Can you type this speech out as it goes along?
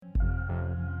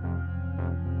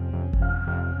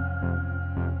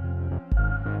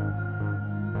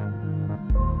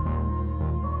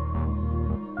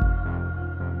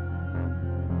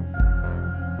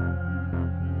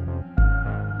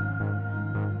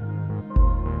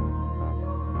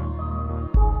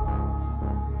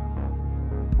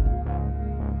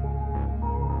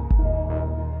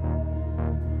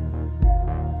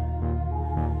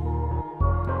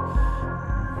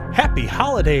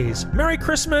holidays, Merry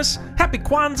Christmas, Happy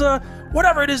Kwanzaa,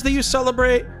 whatever it is that you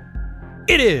celebrate.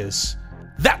 It is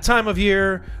that time of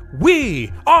year.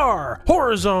 We are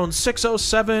Horror Zone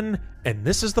 607, and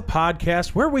this is the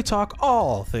podcast where we talk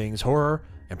all things horror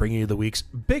and bring you the week's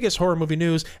biggest horror movie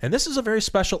news. And this is a very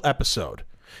special episode.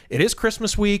 It is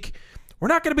Christmas week. We're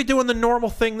not going to be doing the normal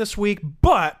thing this week,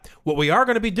 but what we are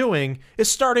going to be doing is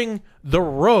starting the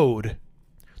road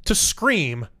to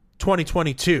Scream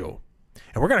 2022.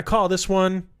 And we're going to call this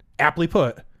one, aptly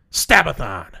put,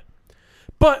 Stabathon.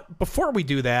 But before we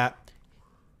do that,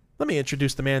 let me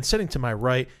introduce the man sitting to my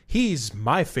right. He's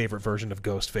my favorite version of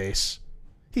Ghostface.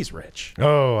 He's Rich.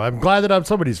 Oh, I'm glad that I'm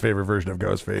somebody's favorite version of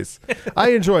Ghostface.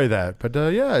 I enjoy that. But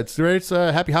yeah, it's great.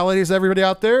 Happy holidays to everybody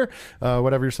out there,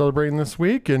 whatever you're celebrating this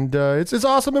week. And it's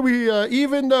awesome that we,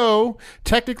 even though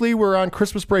technically we're on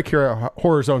Christmas break here at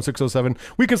Horror Zone 607,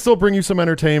 we can still bring you some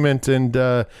entertainment and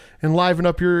liven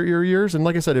up your ears. And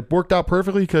like I said, it worked out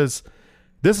perfectly because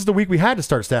this is the week we had to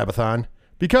start Stabathon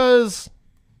because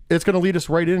it's going to lead us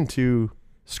right into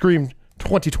Scream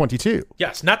 2022.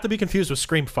 Yes, not to be confused with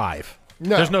Scream 5.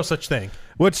 No. There's no such thing.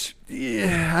 Which,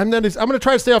 yeah, I'm going to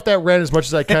try to stay off that rant as much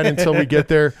as I can until we get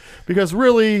there. Because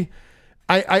really,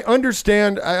 I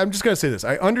understand. I'm just going to say this.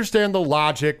 I understand the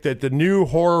logic that the new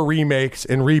horror remakes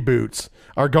and reboots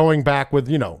are going back with,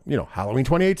 Halloween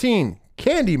 2018.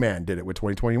 Candyman did it with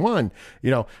 2021.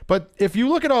 But if you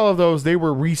look at all of those, they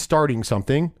were restarting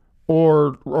something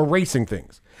or erasing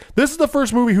things. This is the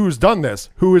first movie who has done this,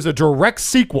 who is a direct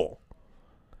sequel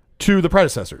to the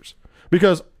predecessors.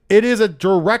 Because it is a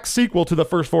direct sequel to the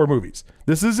first four movies.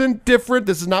 This isn't different.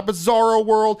 This is not Bizarro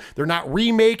World. They're not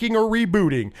remaking or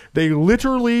rebooting. They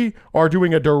literally are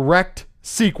doing a direct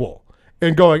sequel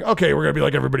and going, okay, we're going to be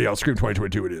like everybody else. Scream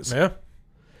 2022 it is. Yeah.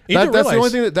 That's the only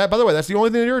thing that, by the way, that's the only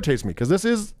thing that irritates me because this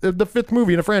is the fifth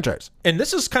movie in a franchise. And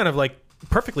this is kind of like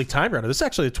perfectly timed around it. This is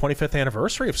actually the 25th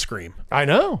anniversary of Scream. I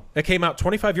know. It came out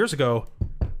 25 years ago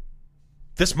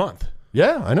this month.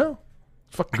 Yeah, I know.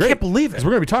 Fucking great. I can't believe it.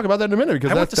 We're going to be talking about that in a minute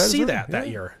because I went to see that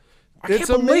year. It's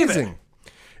amazing.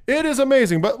 It is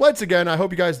amazing. But once again, I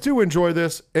hope you guys do enjoy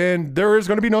this. And there is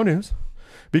going to be no news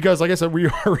because, like I said, we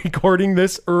are recording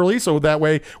this early so that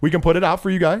way we can put it out for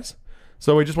you guys.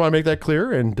 So we just want to make that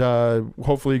clear and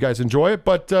hopefully you guys enjoy it.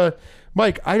 But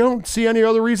Mike, I don't see any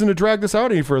other reason to drag this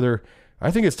out any further.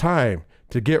 I think it's time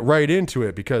to get right into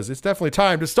it because it's definitely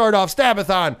time to start off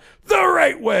Stabathon the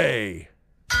right way.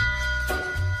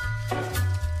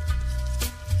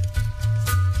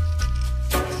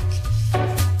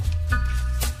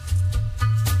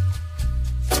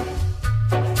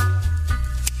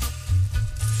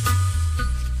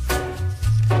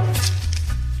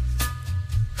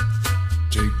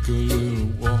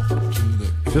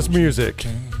 This music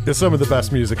is some of the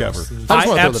best music ever.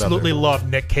 I absolutely love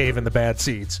Nick Cave and the Bad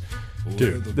Seeds.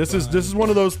 Dude, this is one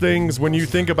of those things when you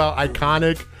think about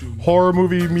iconic horror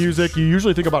movie music, you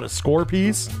usually think about a score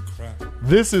piece.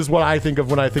 This is what I think of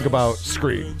when I think about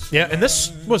Scream. Yeah, and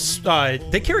this was,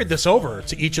 they carried this over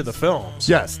to each of the films.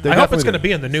 Yes. I hope it's going to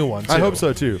be in the new one, too. I hope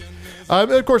so, too.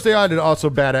 Of course, they added also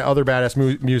other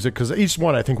badass music because each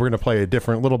one I think we're going to play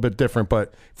a little bit different.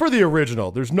 But for the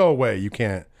original, there's no way you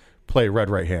can't play Red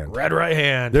Right Hand. Red Right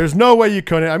Hand. There's no way you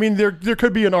couldn't. I mean, there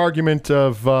could be an argument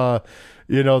of,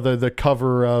 the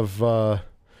cover of a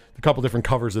couple different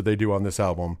covers that they do on this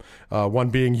album. One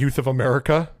being Youth of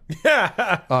America.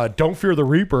 Yeah. Don't Fear the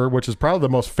Reaper, which is probably the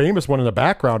most famous one in the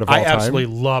background of all time. I absolutely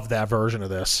love that version of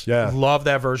this. Yeah. Love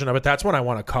that version of it. That's one I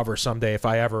want to cover someday if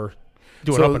I ever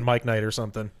do an open mic night or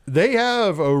something. They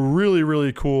have a really,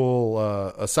 really cool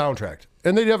a soundtrack.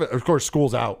 And they have, of course,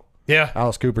 School's Out. Yeah.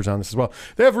 Alice Cooper's on this as well.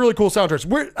 They have really cool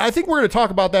soundtracks. I think we're going to talk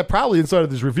about that probably inside of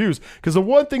these reviews because the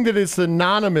one thing that is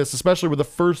synonymous, especially with the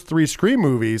first three Scream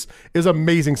movies, is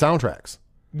amazing soundtracks.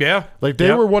 Yeah. Like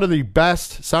they were one of the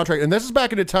best soundtracks. And this is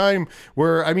back in a time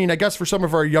where, I guess for some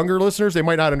of our younger listeners, they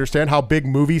might not understand how big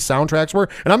movie soundtracks were.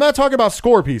 And I'm not talking about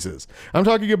score pieces. I'm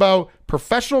talking about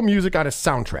professional music on a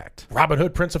soundtrack. Robin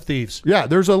Hood, Prince of Thieves. Yeah,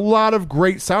 there's a lot of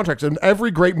great soundtracks. And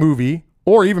every great movie,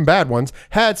 or even bad ones,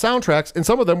 had soundtracks, and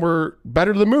some of them were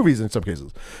better than movies in some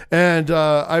cases. And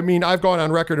I've gone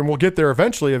on record, and we'll get there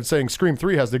eventually, of saying Scream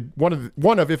 3 has one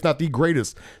of, if not the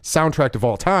greatest soundtrack of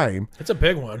all time. It's a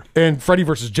big one. And Freddy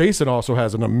vs. Jason also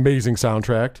has an amazing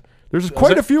soundtrack. There's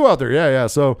quite a few out there. Yeah.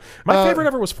 So my favorite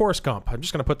ever was Forrest Gump. I'm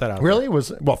just going to put that out. Really?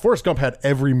 Forrest Gump had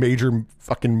every major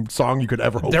fucking song you could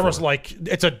ever hope for. There was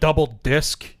it's a double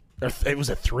disc It was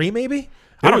a 3 maybe.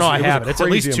 I don't know. I have it. It's at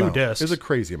least 2 discs. It's a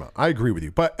crazy amount. I agree with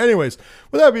you. But anyways,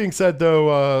 with that being said,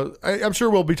 though, I'm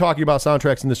sure we'll be talking about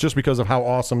soundtracks in this just because of how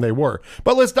awesome they were.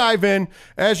 But let's dive in.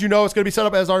 As you know, it's going to be set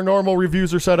up as our normal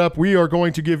reviews are set up. We are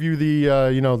going to give you the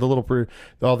the little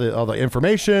all the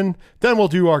information. Then we'll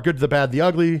do our good, the bad, the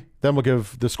ugly. Then we'll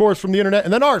give the scores from the internet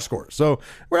and then our scores. So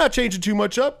we're not changing too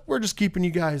much up. We're just keeping you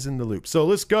guys in the loop. So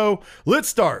let's go. Let's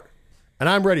start. And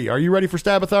I'm ready. Are you ready for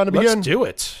Stabathon to begin? Let's do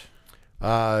it.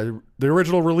 The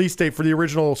original release date for the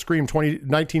original Scream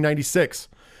 1996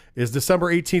 is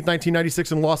December 18th,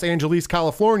 1996 in Los Angeles,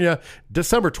 California,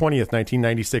 December 20th,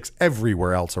 1996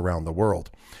 everywhere else around the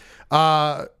world.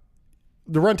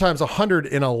 The runtime's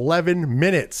 111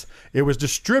 minutes. It was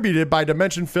distributed by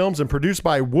Dimension Films and produced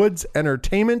by Woods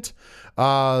Entertainment.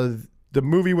 The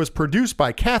movie was produced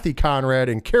by Kathy Conrad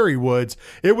and Kerry Woods.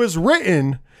 It was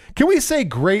written, can we say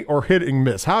great or hit and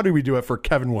miss? How do we do it for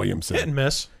Kevin Williamson? Hit and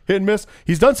miss. Hit and miss.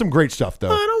 He's done some great stuff, though.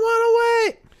 I don't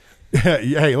want to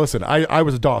wait. Hey, listen, I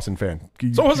was a Dawson fan.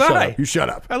 So was I. You shut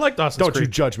up. I like Dawson's Don't Creek. you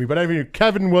judge me. But I mean,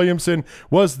 Kevin Williamson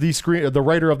was the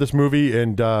writer of this movie,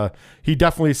 and he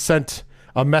definitely sent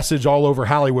a message all over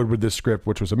Hollywood with this script,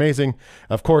 which was amazing.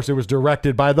 Of course, it was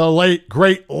directed by the late,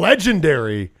 great,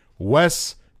 legendary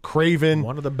Wes Craven.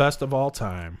 One of the best of all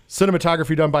time.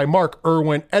 Cinematography done by Mark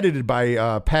Irwin, edited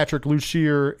by Patrick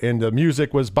Lucier, and the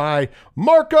music was by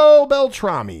Marco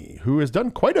Beltrami, who has done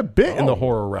quite a bit in the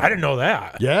horror realm. I didn't know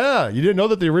that. Yeah, you didn't know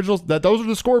that the originals, that those are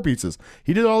the score pieces.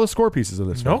 He did all the score pieces of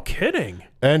this No film. kidding.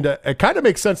 And it kind of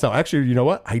makes sense now. Actually, you know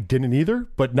what? I didn't either.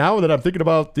 But now that I'm thinking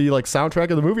about the soundtrack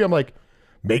of the movie, I'm like,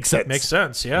 makes sense. Makes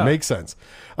sense, yeah. Makes sense.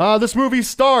 This movie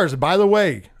stars, by the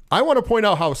way, I want to point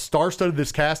out how star-studded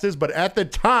this cast is, but at the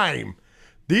time,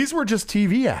 these were just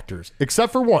TV actors,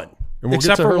 except for one. And we'll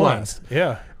Except get to for her one. last.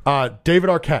 Yeah. David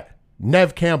Arquette,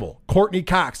 Nev Campbell, Courtney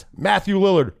Cox, Matthew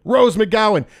Lillard, Rose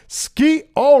McGowan, Skeet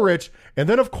Ulrich, and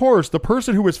then, of course, the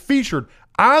person who was featured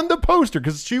on the poster,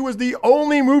 because she was the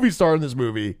only movie star in this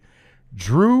movie,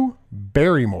 Drew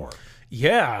Barrymore.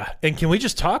 Yeah. And can we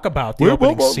just talk about the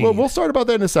opening scene? We'll start about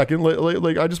that in a second.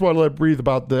 Like, I just want to let breathe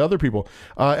about the other people.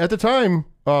 At the time,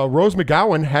 Rose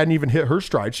McGowan hadn't even hit her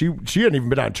stride. She hadn't even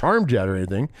been on Charmed yet or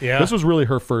anything. Yeah. This was really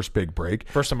her first big break.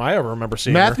 First time I ever remember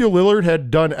seeing Matthew Lillard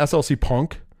had done SLC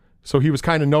Punk, so he was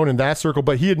kind of known in that circle,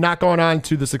 but he had not gone on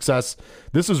to the success.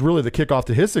 This was really the kickoff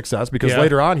to his success, because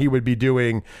later on he would be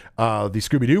doing the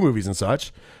Scooby-Doo movies and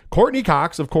such. Courtney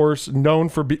Cox, of course, known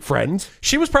for Friends.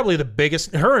 She was probably the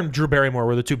biggest. Her and Drew Barrymore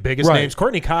were the two biggest names.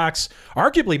 Courtney Cox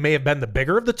arguably may have been the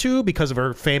bigger of the two because of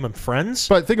her fame and Friends.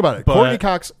 But think about it. Courtney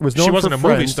Cox was known for Friends. She wasn't a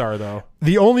movie star, though.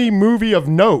 The only movie of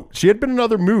note, she had been in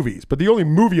other movies, but the only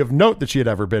movie of note that she had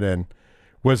ever been in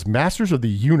was Masters of the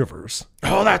Universe.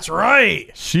 Oh, that's right.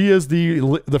 She is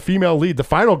the female lead, the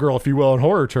final girl, if you will, in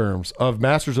horror terms, of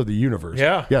Masters of the Universe.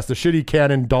 Yeah. Yes, the shitty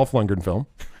canon Dolph Lundgren film.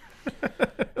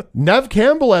 Nev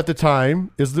Campbell at the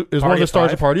time is one of the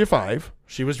stars of Party of Five.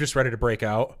 She was just ready to break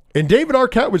out. And David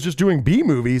Arquette was just doing B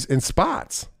movies in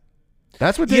spots.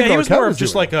 That's what David Arquette was doing. He was more of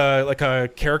just like a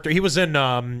character. He was in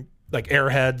like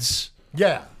Airheads.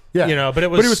 Yeah. Yeah, you know, but he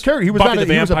was Buffy the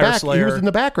Vampire Slayer. He was in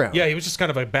the background. Yeah, he was just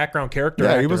kind of a background character.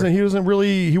 Yeah, actor.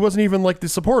 He wasn't even like the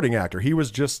supporting actor. He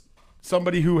was just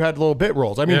somebody who had little bit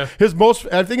roles. I mean, his most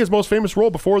famous role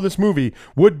before this movie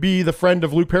would be the friend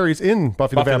of Luke Perry's in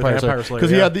Buffy the Vampire Slayer,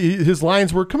 because he had his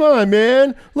lines were, "Come on,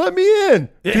 man, let me in,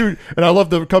 dude." And I love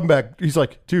the comeback. He's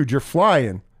like, "Dude, you're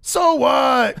flying." So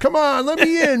what? Come on, let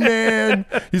me in, man.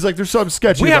 He's like, there's something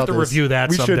sketchy. We about have to this. review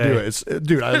that. We someday. should do it.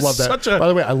 Dude, I love that. By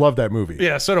the way, I love that movie.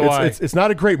 Yeah, so do I. It's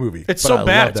not a great movie. It's so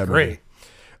bad. It's great.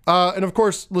 And of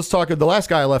course, let's talk. The last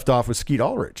guy I left off was Skeet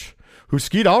Ulrich. Who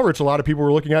Skeet Ulrich, a lot of people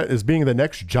were looking at as being the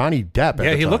next Johnny Depp.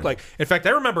 Yeah, he looked like. In fact,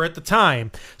 I remember at the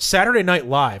time, Saturday Night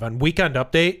Live on Weekend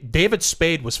Update, David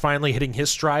Spade was finally hitting his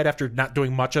stride after not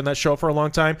doing much on that show for a long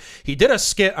time. He did a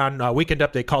skit on Weekend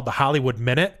Update called The Hollywood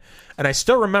Minute. And I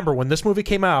still remember when this movie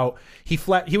came out, he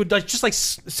would just like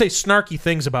say snarky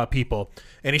things about people.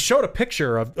 And he showed a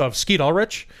picture of Skeet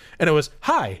Ulrich, and it was,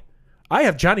 "Hi, I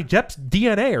have Johnny Depp's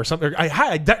DNA," or something.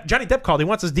 Johnny Depp called. He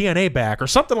wants his DNA back, or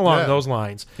something along those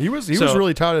lines. He was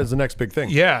really touted as the next big thing.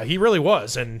 Yeah, he really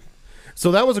was. And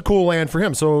so that was a cool land for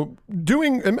him. So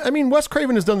Wes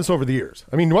Craven has done this over the years.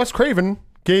 I mean, Wes Craven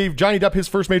gave Johnny Depp his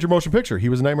first major motion picture. He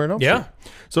was in Nightmare on Elm Street. Yeah.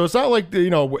 So it's not like,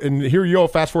 and here you go,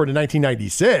 fast forward to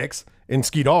 1996 in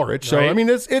Skeet Ulrich. So, I mean,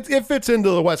 it fits into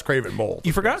the Wes Craven mold.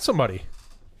 You forgot somebody.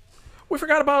 We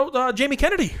forgot about Jamie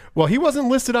Kennedy. Well, he wasn't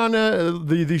listed on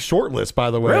the short list,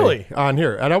 by the way. Really? On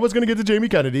here. And I was going to get to Jamie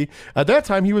Kennedy. At that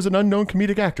time, he was an unknown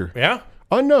comedic actor. Yeah?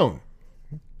 Unknown.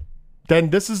 then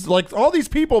this is like all these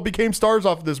people became stars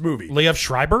off of this movie. Liev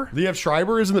Schreiber? Liev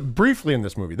Schreiber is briefly in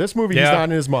this movie. This movie he's not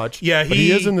in as much. Yeah, but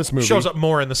he is in this movie. Shows up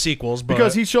more in the sequels, but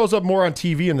because he shows up more on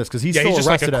TV in this because he's still just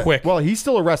arrested. like a quick. Well, he's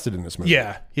still arrested in this movie.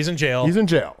 Yeah, he's in jail. He's in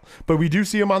jail, but we do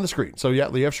see him on the screen. So yeah,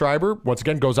 Liev Schreiber once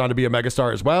again goes on to be a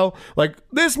megastar as well. Like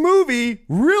this movie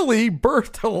really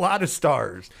birthed a lot of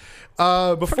stars.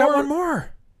 Forgot one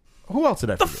more. Who else did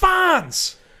I The forget?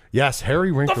 Fonz. Yes,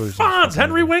 Harry The Winkler. Fonz.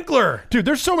 Henry Winkler. Dude,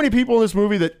 there's so many people in this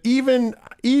movie that even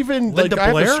like I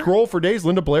have to scroll for days.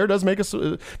 Linda Blair does make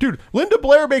a dude. Linda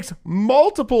Blair makes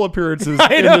multiple appearances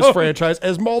in this franchise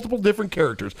as multiple different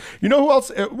characters. You know who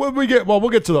else? We'll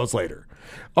get to those later.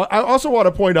 I also want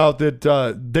to point out that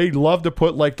they love to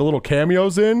put like the little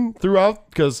cameos in throughout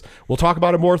because we'll talk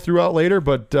about it more throughout later.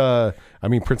 But I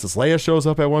mean, Princess Leia shows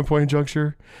up at one point in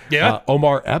juncture. Yeah.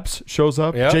 Omar Epps shows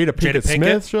up. Yep. Jada Pinkett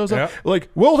Smith shows up. Yep. Like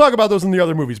we'll talk about those in the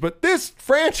other movies, but this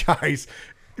franchise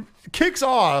kicks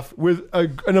off with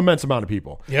an immense amount of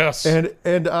people. Yes.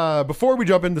 And before we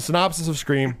jump into the synopsis of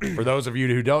Scream, for those of you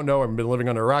who don't know, I've been living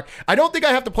under a rock. I don't think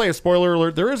I have to play a spoiler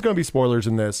alert. There is going to be spoilers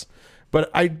in this. But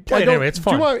I don't. Anyway, it's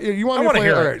fun. You want me to play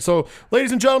it? All right. So,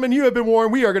 ladies and gentlemen, you have been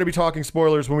warned. We are going to be talking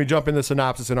spoilers when we jump in the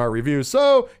synopsis in our review.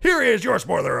 So, here is your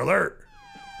spoiler alert.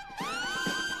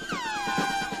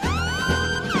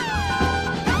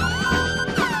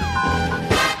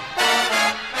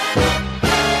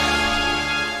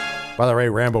 By the way,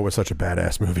 Rambo was such a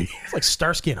badass movie. It's like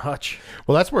Starsky and Hutch.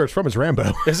 Well, that's where it's from. Is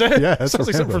Rambo? Is it? Yeah, that's sounds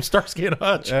like Rambo. something from Starsky and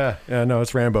Hutch. Yeah, no,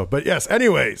 it's Rambo. But yes,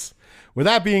 anyways, with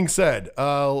that being said,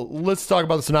 let's talk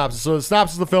about the synopsis. So the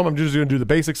synopsis of the film, I'm just going to do the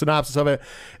basic synopsis of it.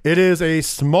 It is a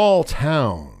small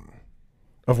town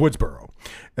of Woodsboro.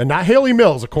 And not Haley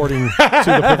Mills, according to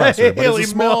the professor. But Haley it's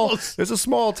a small, Mills. It's a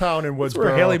small town in Woodsboro.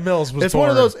 where Haley Mills was it's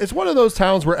born. It's one of those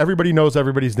towns where everybody knows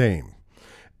everybody's name.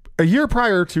 A year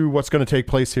prior to what's going to take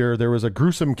place here, there was a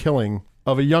gruesome killing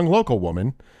of a young local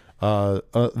woman,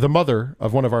 the mother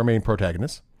of one of our main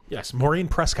protagonists. Yes, Maureen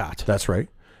Prescott. That's right.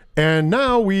 And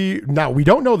now we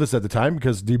don't know this at the time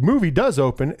because the movie does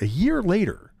open a year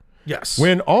later. Yes.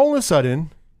 When all of a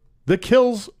sudden the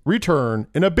kills return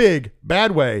in a big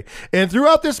bad way. And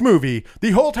throughout this movie,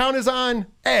 the whole town is on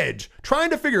edge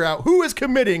trying to figure out who is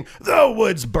committing the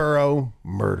Woodsboro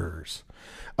murders.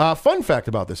 Fun fact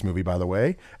about this movie, by the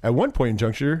way, at one point in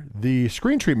juncture, the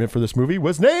screen treatment for this movie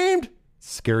was named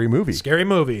Scary Movie. Scary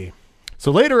Movie. So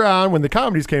later on, when the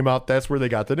comedies came out, that's where they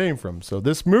got the name from. So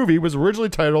this movie was originally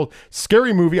titled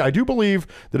Scary Movie. I do believe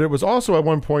that it was also at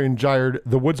one point engineered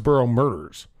The Woodsboro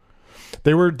Murders.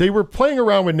 They were playing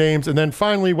around with names, and then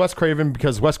finally Wes Craven,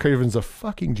 because Wes Craven's a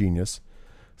fucking genius,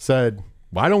 said,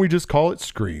 "Why don't we just call it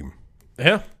Scream?"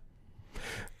 Yeah.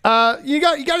 You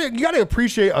got to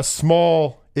appreciate a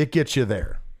small. It gets you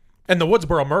there. And the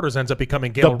Woodsboro Murders ends up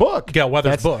becoming Gail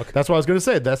Weathers' book. That's what I was going to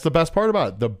say. That's the best part about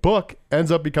it. The book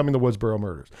ends up becoming the Woodsboro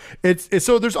Murders. It's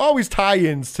so there's always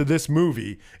tie-ins to this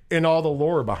movie and all the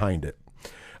lore behind it.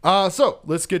 So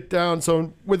let's get down.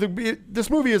 So this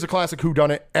movie is a classic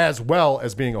whodunit as well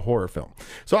as being a horror film.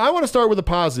 So I want to start with the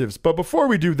positives, but before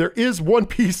we do, there is one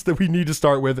piece that we need to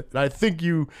start with, and I think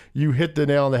you hit the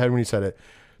nail on the head when you said it.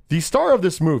 The star of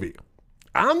this movie,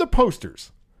 on the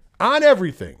posters, on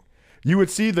everything, you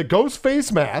would see the ghost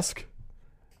face mask,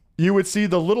 you would see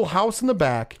the little house in the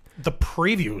back, The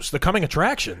previews, the coming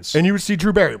attractions. and you would see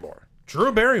Drew Barrymore.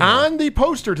 Drew Barrymore. On the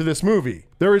poster to this movie,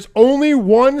 there is only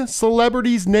one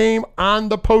celebrity's name on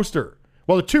the poster.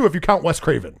 Well, the two if you count Wes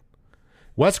Craven.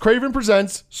 Wes Craven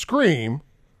presents Scream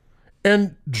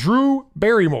and Drew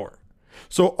Barrymore.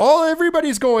 So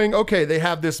everybody's going, okay, they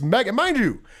have this mega. Mind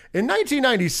you, in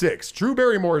 1996, Drew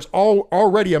Barrymore is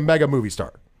already a mega movie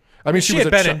star. I mean, she had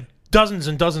been in dozens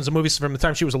and dozens of movies from the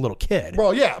time she was a little kid.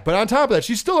 Well, yeah, but on top of that,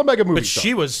 she's still a mega movie But star.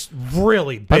 she was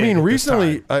really big. I mean, at this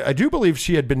recently, time. I do believe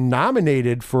she had been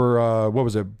nominated for, what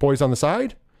was it, Boys on the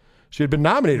Side? She had been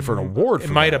nominated for an award. It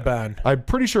might have been. I'm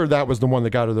pretty sure that was the one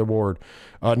that got her the award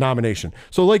nomination.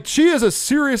 So, like, she is a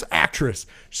serious actress.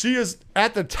 She is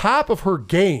at the top of her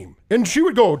game. And she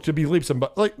would go to be leaps and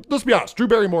bounds. Like, let's be honest, Drew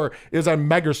Barrymore is a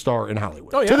megastar in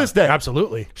Hollywood. Oh, yeah. To this day.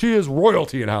 Absolutely. She is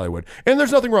royalty in Hollywood. And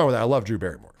there's nothing wrong with that. I love Drew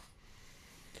Barrymore.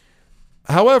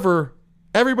 However,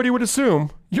 everybody would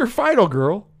assume your final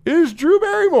girl is Drew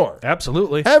Barrymore.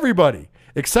 Absolutely. Everybody,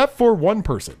 except for one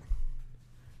person.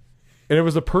 And it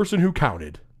was the person who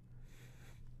counted.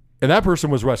 And that person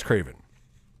was Wes Craven.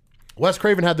 Wes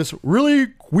Craven had this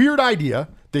really weird idea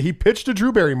that he pitched to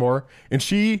Drew Barrymore, and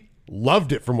she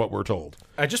loved it from what we're told.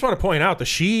 I just want to point out that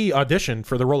she auditioned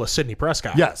for the role of Sidney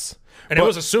Prescott. Yes. And it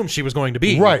was assumed she was going to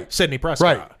be Sidney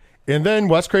Prescott. Right. And then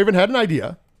Wes Craven had an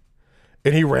idea,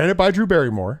 and he ran it by Drew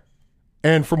Barrymore,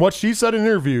 And from what she said in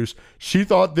interviews, she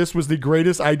thought this was the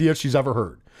greatest idea she's ever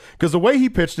heard. Because the way he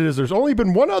pitched it is there's only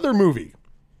been one other movie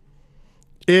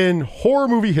in horror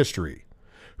movie history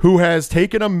who has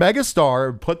taken a megastar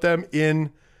and put them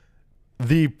in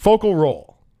the focal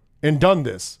role and done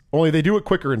this. Only they do it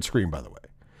quicker in Scream, by the way.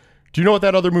 Do you know what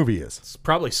that other movie is? It's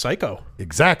probably Psycho.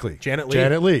 Exactly. Janet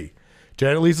Leigh.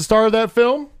 Janet Leigh's the star of that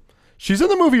film. She's in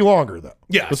the movie longer, though.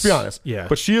 Yes. Let's be honest. Yeah.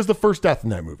 But she is the first death in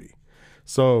that movie.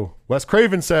 So Wes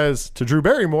Craven says to Drew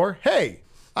Barrymore, hey,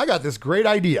 I got this great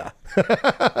idea.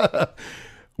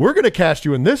 We're going to cast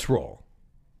you in this role,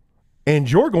 and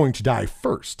you're going to die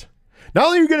first. Not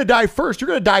only are you going to die first, you're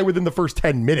going to die within the first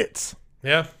 10 minutes.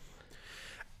 Yeah.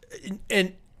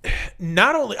 And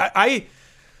not only...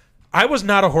 I was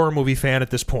not a horror movie fan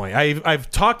at this point. I've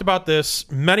talked about this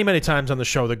many, many times on the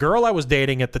show. The girl I was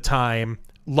dating at the time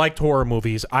liked horror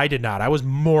movies. I did not. I was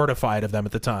mortified of them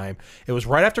at the time. It was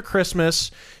right after Christmas.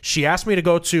 She asked me to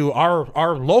go to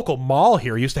our local mall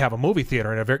here. Used to have a movie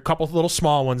theater and a couple of little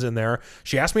small ones in there.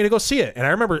 She asked me to go see it. And I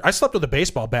remember I slept with a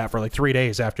baseball bat for like 3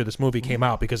 days after this movie came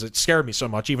out because it scared me so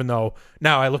much, even though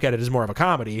now I look at it as more of a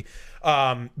comedy.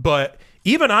 But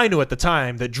even I knew at the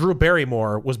time that Drew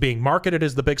Barrymore was being marketed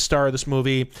as the big star of this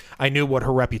movie. I knew what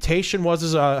her reputation was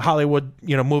as a Hollywood,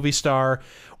 movie star.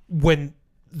 When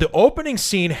the opening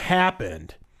scene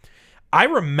happened, I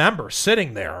remember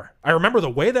sitting there. I remember the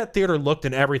way that theater looked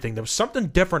and everything. There was something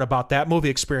different about that movie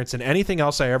experience than anything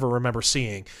else I ever remember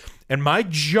seeing. And my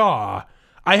jaw,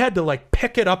 I had to like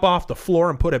pick it up off the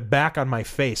floor and put it back on my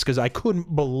face because I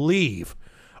couldn't believe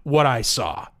what I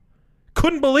saw.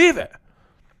 Couldn't believe it.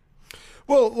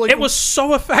 Well, like, it was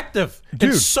so effective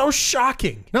and so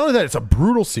shocking. Not only that, it's a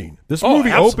brutal scene. This movie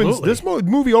opens. This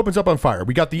movie opens up on fire.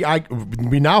 We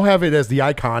now have it as the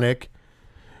iconic.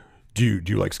 Do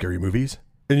you like scary movies?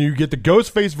 And you get the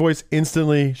ghost face voice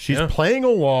instantly. She's playing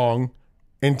along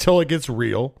until it gets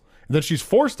real, and then she's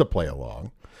forced to play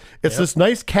along. It's this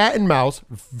nice cat and mouse,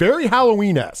 very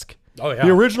Halloween-esque. Oh, yeah.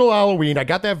 The original Halloween, I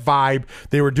got that vibe.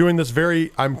 They were doing this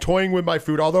I'm toying with my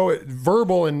food, although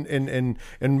verbal and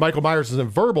Michael Myers isn't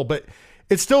verbal, but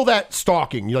it's still that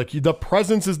stalking. The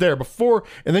presence is there before,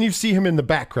 and then you see him in the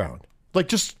background. Like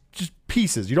just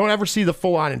pieces. You don't ever see the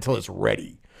full on until it's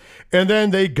ready. And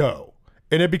then they go.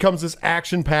 And it becomes this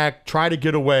action-packed, try to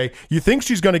get away. You think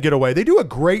she's going to get away. They do a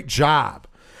great job.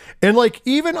 And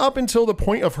even up until the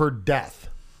point of her death,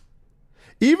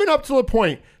 even up to the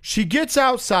point, she gets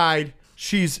outside,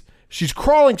 she's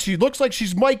crawling, she looks like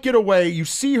she might get away, you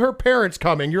see her parents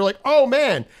coming, you're like, oh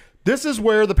man, this is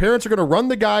where the parents are going to run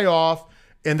the guy off,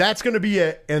 and that's going to be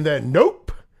it. And then,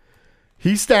 nope,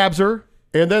 he stabs her,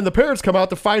 and then the parents come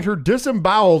out to find her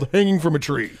disemboweled hanging from a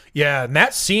tree. Yeah, and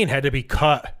that scene had to be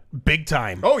cut big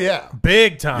time. Oh, yeah.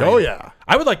 Big time. Oh, yeah.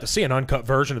 I would like to see an uncut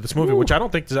version of this movie, which I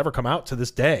don't think has ever come out to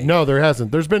this day. No, there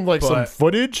hasn't. There's been some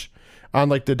footage on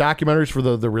the documentaries for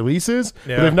the releases,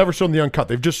 but they've never shown the uncut.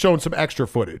 They've just shown some extra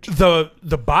footage.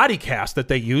 The body cast that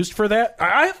they used for that,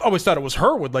 I always thought it was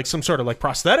her with some sort of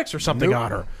prosthetics or something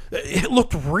on her. It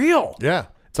looked real. Yeah,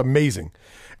 it's amazing.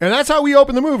 And that's how we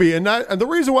open the movie. And the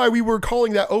reason why we were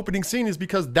calling that opening scene is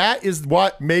because that is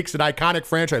what makes an iconic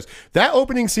franchise. That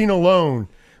opening scene alone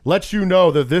lets you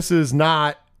know that this is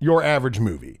not your average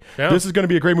movie. Yeah. This is going to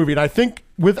be a great movie. And I think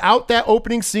without that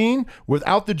opening scene,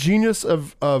 without the genius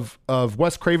of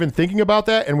Wes Craven thinking about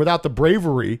that, and without the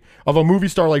bravery of a movie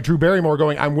star like Drew Barrymore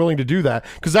going, I'm willing to do that.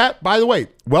 Because that, by the way,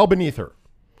 well beneath her.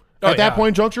 At that point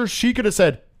in juncture, she could have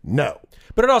said no.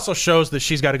 But it also shows that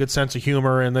she's got a good sense of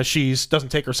humor and that she doesn't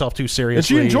take herself too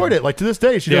seriously. And she enjoyed it. To this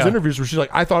day, she does interviews where she's like,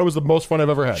 I thought it was the most fun I've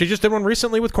ever had. She just did one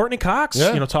recently with Courtney Cox,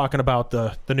 talking about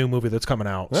the new movie that's coming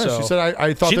out. Yeah, she said,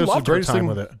 I thought this was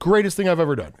the greatest thing I've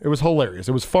ever done. It was hilarious.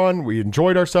 It was fun. We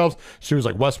enjoyed ourselves. She was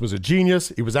like, Wes was a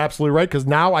genius. He was absolutely right because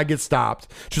now I get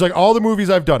stopped. She's like, all the movies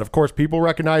I've done, of course, people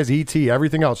recognize E.T.,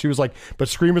 everything else. She was like, but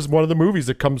Scream is one of the movies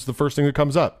that comes the first thing that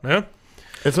comes up. Yeah.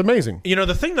 It's amazing.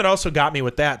 The thing that also got me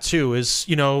with that, too, is,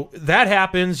 that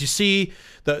happens. You see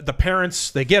the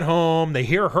parents, they get home, they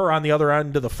hear her on the other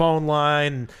end of the phone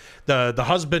line. The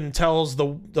husband tells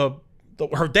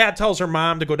her dad tells her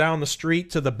mom to go down the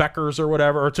street to the Beckers or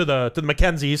whatever, or to the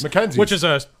Mackenzies, which is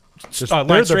a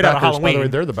line straight out of Halloween. By the way,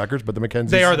 they're the Beckers, but the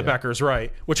Mackenzies. They are the Beckers,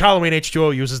 right. Which Halloween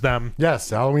H2O uses them. Yes,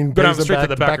 Halloween go down the street to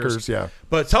the Beckers, yeah.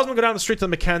 But tells them to go down the street to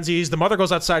the Mackenzies. The mother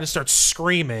goes outside and starts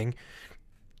screaming.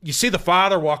 you see the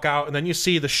father walk out, and then you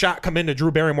see the shot come into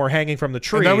Drew Barrymore hanging from the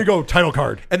tree. And then we go title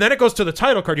card. And then it goes to the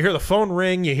title card. You hear the phone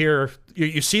ring.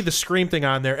 You see the scream thing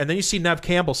on there, and then you see Neve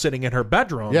Campbell sitting in her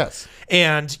bedroom. Yes.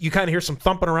 And you kind of hear some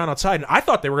thumping around outside. And I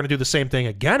thought they were going to do the same thing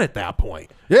again at that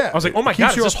point. Yeah. I was like, oh my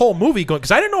God, is this whole movie going?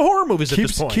 Because I didn't know horror movies at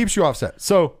this point. Keeps you offset.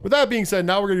 So with that being said,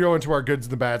 now we're going to go into our goods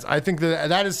and the bads. I think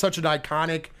that is such an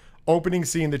iconic opening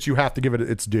scene that you have to give it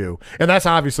its due, and that's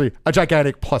obviously a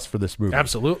gigantic plus for this movie.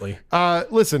 Absolutely.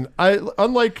 Listen,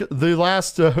 unlike the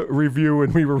last review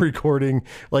when we were recording,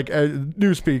 like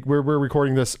Newspeak, we're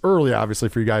recording this early, obviously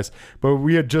for you guys, but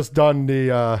we had just done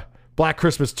the Black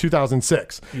Christmas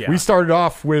 2006. Yeah. We started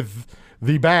off with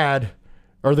the bad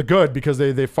or the good because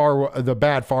the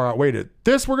bad far outweighed it.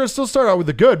 This we're going to still start out with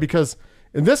the good because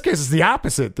in this case it's the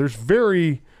opposite. There's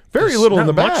very little in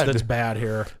the much bad. That's bad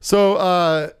here.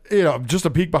 So, just a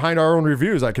peek behind our own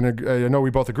reviews. I know we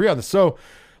both agree on this. So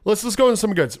let's go into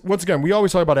some goods. Once again, we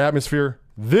always talk about atmosphere.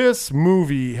 This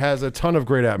movie has a ton of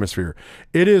great atmosphere.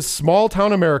 It is small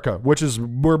town America, which is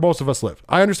where most of us live.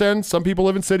 I understand some people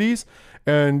live in cities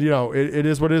and, it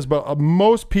is what it is, but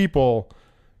most people,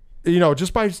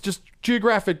 just by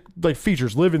geographic like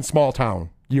features live in small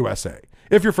town USA.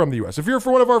 If you're from the U.S., if you're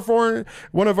from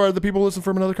the people who listen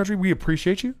from another country, we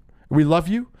appreciate you. We love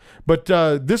you. But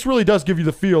this really does give you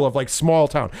the feel of like small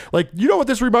town. Like, you know what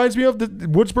this reminds me of?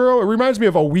 Woodsboro? It reminds me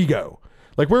of Owego.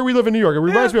 Like where we live in New York. It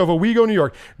reminds me of Owego, New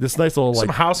York. This nice little like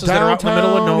some houses that are out in the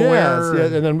middle of nowhere.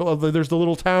 Yes, yeah, and then there's the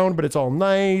little town, but it's all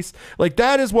nice. Like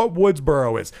that is what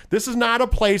Woodsboro is. This is not a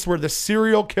place where the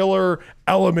serial killer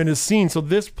element is seen. So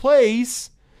this place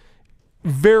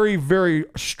very, very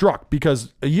struck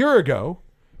because a year ago,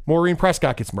 Maureen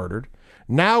Prescott gets murdered.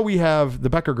 Now we have the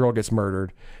Becker girl gets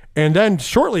murdered. And then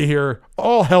shortly here,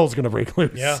 all hell's going to break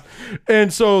loose. Yeah.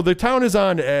 And so the town is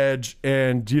on edge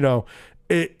and,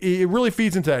 it really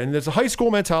feeds into that. And there's a high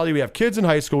school mentality. We have kids in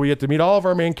high school. We get to meet all of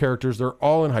our main characters. They're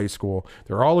all in high school.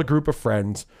 They're all a group of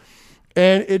friends.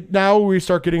 And now we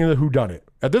start getting into whodunit.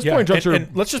 At this point,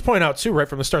 and let's just point out, too, right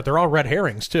from the start, they're all red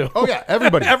herrings, too. Oh, yeah.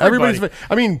 Everybody.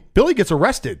 I mean, Billy gets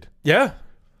arrested. Yeah.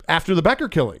 After the Becker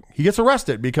killing. He gets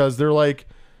arrested because they're like,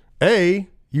 A,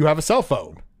 you have a cell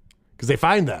phone. Because they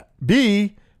find that.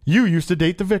 B, you used to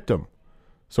date the victim.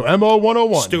 So MO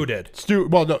 101. Stu did. Stu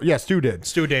did.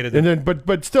 Stu dated them. And then,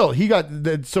 but still, he got,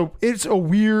 so it's a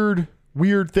weird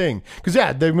thing. Because,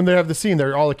 when they have the scene,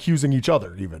 they're all accusing each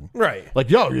other, even. Right. Like,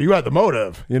 yo, you had the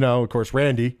motive. Of course,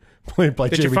 Randy. Played by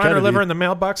Did Jamie you find Kennedy. her liver in the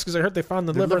mailbox? Because I heard they found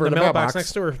the liver in the mailbox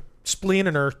next to her spleen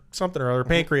and her something or other,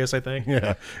 pancreas, I think.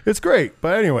 Yeah, it's great.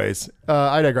 But anyways,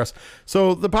 I digress.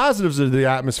 So the positives of the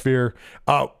atmosphere.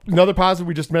 Another positive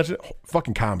we just mentioned,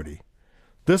 fucking comedy.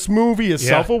 This movie is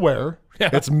self-aware. Yeah.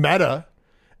 It's meta.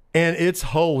 And it's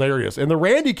hilarious. And the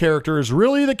Randy character is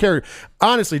really the character.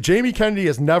 Honestly, Jamie Kennedy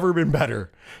has never been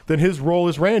better than his role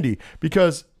as Randy.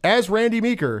 Because as Randy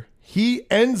Meeker, he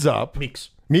ends up... Meeks?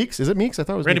 Is it Meeks? I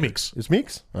thought it was Randy Meeks. It's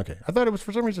Meeks? Okay. I thought it was,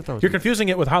 for some reason, I thought it was You're Meeks. confusing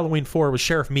it with Halloween 4 with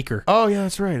Sheriff Meeker. Oh, yeah,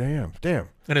 that's right. I am. Damn.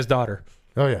 And his daughter.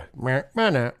 Oh, yeah.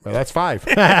 Well, that's 5.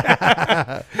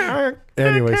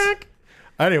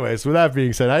 Anyways, with that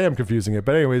being said, I am confusing it.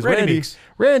 But anyways,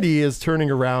 Randy is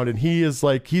turning around and he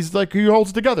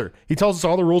holds it together. He tells us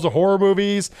all the rules of horror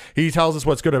movies. He tells us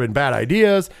what's good and bad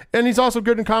ideas. And he's also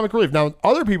good in comic relief. Now,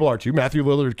 other people are too. Matthew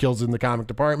Lillard kills in the comic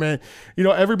department.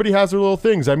 Everybody has their little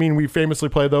things. I mean, we famously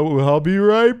play the I'll be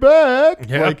right back.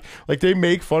 Yeah. Like they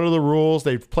make fun of the rules.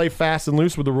 They play fast and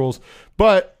loose with the rules.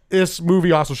 But this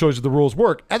movie also shows you the rules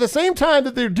work. At the same time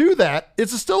that they do that,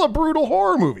 it's still a brutal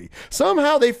horror movie.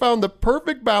 Somehow they found the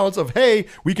perfect balance of, hey,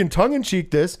 we can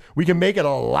tongue-in-cheek this, we can make it a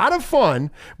lot of fun,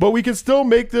 but we can still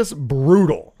make this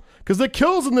brutal. Because the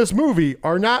kills in this movie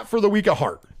are not for the weak of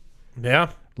heart.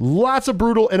 Yeah. Lots of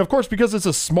brutal, and of course, because it's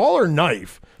a smaller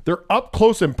knife, they're up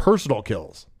close and personal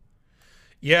kills.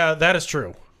 Yeah, that is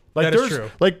true. That is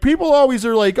true. Like, people always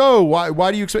are like, oh,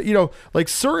 why do you expect, like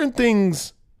certain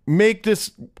things make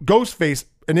this Ghostface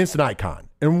an instant icon.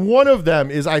 And one of them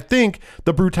is, I think,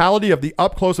 the brutality of the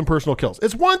up close and personal kills.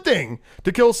 It's one thing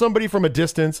to kill somebody from a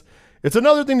distance. It's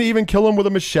another thing to even kill them with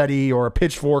a machete or a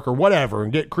pitchfork or whatever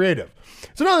and get creative.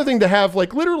 It's another thing to have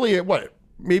like literally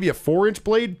maybe a 4-inch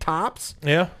blade tops.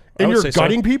 Yeah. And you're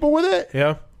gutting people with it.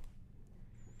 Yeah.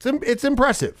 It's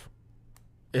impressive.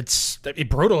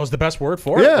 Brutal is the best word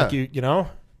for it. Like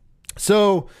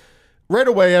So right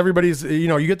away, everybody's,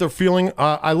 you get the feeling.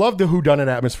 I love the whodunit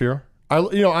atmosphere.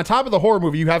 On top of the horror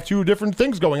movie, you have two different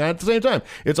things going on at the same time.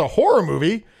 It's a horror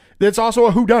movie that's also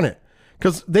a whodunit.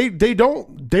 because they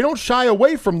don't shy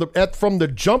away from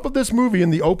the jump of this movie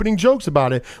and the opening jokes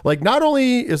about it. Like, not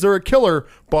only is there a killer,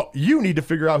 but you need to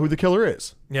figure out who the killer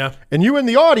is. Yeah. And you in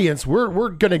the audience, we're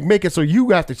gonna make it so you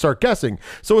have to start guessing.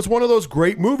 So it's one of those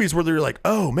great movies where they're like,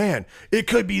 oh man, it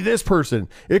could be this person,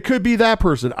 it could be that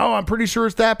person. Oh, I'm pretty sure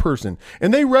it's that person.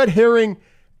 And they red herring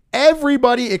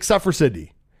everybody except for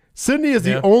Sydney. Sydney is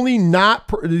the only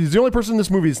he's the only person in this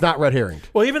movie that's not red herringed.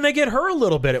 Well, even they get her a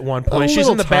little bit at one point. She's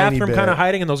in the bathroom kind of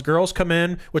hiding, and those girls come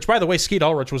in, which, by the way, Skeet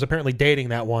Ulrich was apparently dating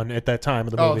that one at that time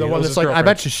of the movie. Oh, the one that's like, I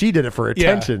bet you she did it for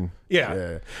attention.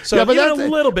 Yeah. So but that's a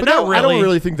little bit. Not really, I don't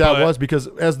really think that was, because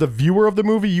as the viewer of the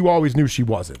movie, you always knew she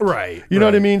wasn't. Right. You know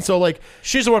what I mean? So, like,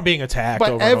 she's the one being attacked.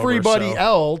 But everybody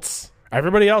else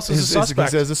is a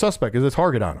suspect. Is a suspect, is a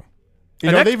target on him.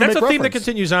 That's a theme that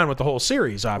continues on with the whole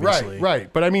series, obviously.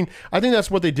 Right. But I mean, I think that's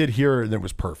what they did here, and it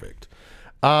was perfect.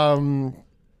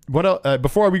 What else,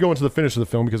 before we go into the finish of the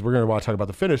film, because we're going to want to talk about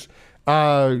the finish,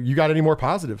 you got any more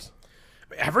positives?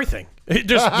 Everything.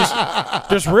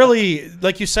 There's really,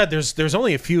 like you said, there's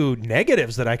only a few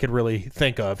negatives that I could really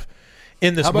think of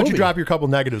in this movie. How about you drop your couple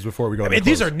negatives before we go? I mean,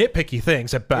 these are nitpicky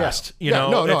things at best. You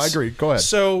know, no, I agree. Go ahead.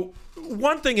 So,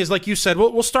 one thing is, like you said,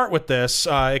 we'll start with this.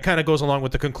 It kind of goes along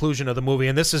with the conclusion of the movie,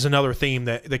 and this is another theme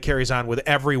that carries on with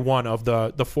every one of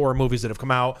the 4 movies that have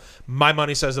come out. My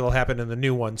money says it'll happen in the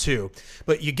new one, too.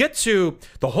 But you get to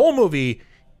the whole movie,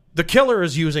 the killer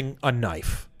is using a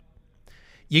knife.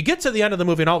 You get to the end of the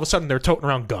movie, and all of a sudden, they're toting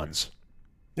around guns.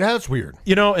 Yeah, that's weird.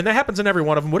 You know, and that happens in every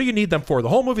one of them. What do you need them for? The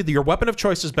whole movie, your weapon of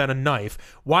choice has been a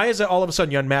knife. Why is it all of a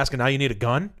sudden you unmask and now you need a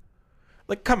gun?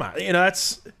 Like, come on, you know,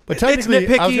 it's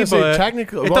nitpicky. I was gonna say,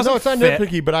 technically, it's not fit.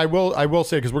 nitpicky, but I will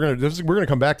say, because we're gonna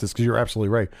come back to this, because you're absolutely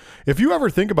right. If you ever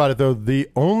think about it, though,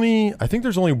 I think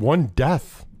there's only one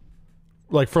death,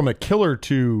 like from a killer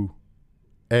to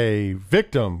a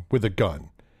victim with a gun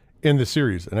in the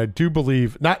series, and I do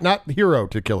believe not hero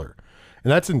to killer,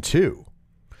 and that's in 2.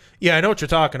 Yeah, I know what you're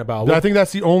talking about. I think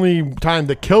that's the only time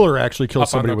the killer actually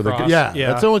kills somebody with a gun. Yeah,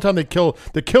 that's the only time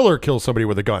the killer kills somebody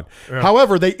with a gun. Yeah.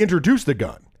 However, they introduce the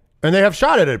gun, and they have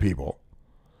shot it at people.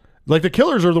 Like, the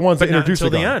killers are the ones that introduce the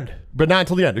gun. But not until the end. But not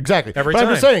until the end, exactly. Every but time.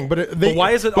 I'm just saying, but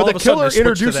why is it all but of the a sudden killer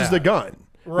introduces the gun,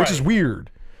 right, which is weird.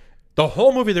 The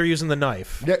whole movie they're using the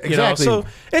knife. Yeah, exactly. You know? So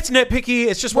it's nitpicky.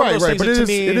 It's just one of those things that, to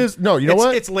me, it is. No, you know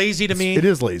what? It's lazy to me. It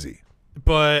is lazy.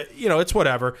 But, you know, it's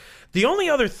whatever. The only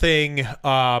other thing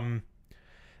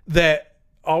that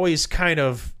always kind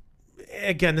of,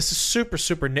 again, this is super,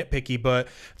 super nitpicky, but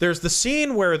there's the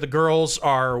scene where the girls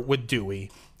are with Dewey,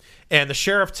 and the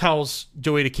sheriff tells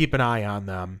Dewey to keep an eye on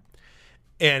them.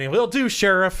 And he'll do,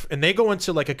 sheriff, and they go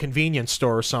into like a convenience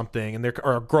store or something,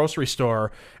 or a grocery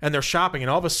store, and they're shopping, and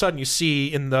all of a sudden you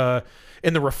see in the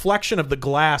reflection of the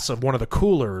glass of one of the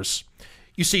coolers,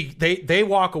 you see they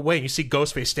walk away, and you see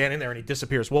Ghostface standing there, and he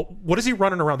disappears. Well, what is he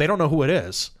running around? They don't know who it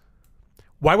is.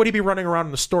 Why would he be running around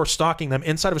in the store stalking them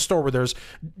inside of a store where there's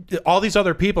all these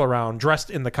other people around dressed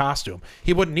in the costume?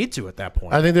 He wouldn't need to at that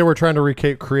point. I think they were trying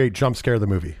to create jump scare the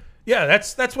movie. Yeah,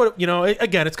 that's what, you know,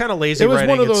 again, it's kind of lazy writing.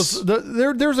 It was writing. One of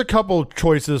those, there's a couple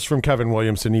choices from Kevin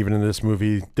Williamson even in this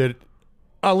movie that,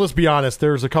 let's be honest,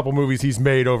 there's a couple movies he's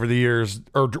made over the years,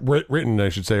 or written, I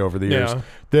should say, over the years,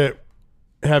 that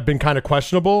have been kind of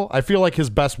questionable. I feel like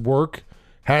his best work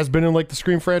has been in like the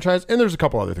Scream franchise, and there's a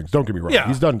couple other things. Don't get me wrong. Yeah.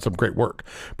 He's done some great work.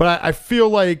 But I feel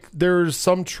like there's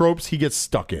some tropes he gets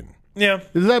stuck in. Yeah.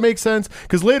 Does that make sense?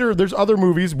 Because later there's other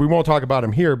movies, we won't talk about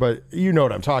him here, but you know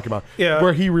what I'm talking about. Yeah.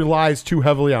 Where he relies too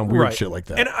heavily on weird shit like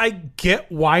that. And I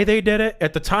get why they did it.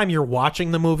 At the time you're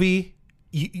watching the movie,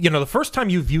 you know, the first time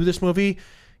you view this movie,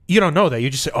 you don't know that. You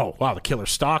just say, oh, wow, the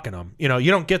killer's stalking him. You know,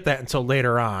 you don't get that until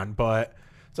later on, but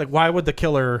it's like, why would the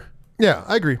killer... Yeah,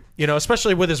 I agree. You know,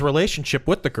 especially with his relationship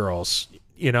with the girls.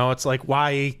 You know, it's like,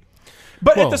 why...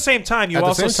 But at the same time, you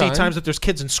also see times that there's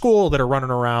kids in school that are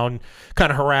running around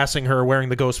kind of harassing her wearing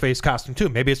the Ghostface costume, too.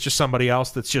 Maybe it's just somebody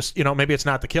else that's just, you know, maybe it's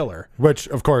not the killer. Which,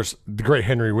 of course, the great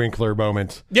Henry Winkler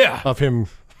moment of him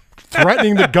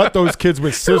threatening to gut those kids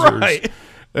with scissors.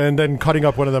 And then cutting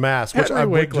up one of the masks, which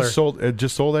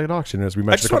just sold at auction, as we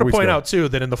mentioned. I just want to point out, too,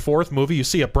 that in the 4th movie, you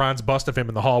see a bronze bust of him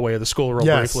in the hallway of the schoolroom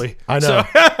briefly. I know. So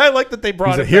I like that they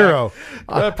brought He's a hero.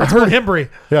 Principal Hembry.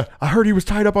 Yeah, I heard he was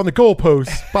tied up on the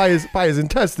goalpost by his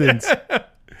intestines,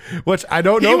 which I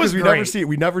don't know because we never see it.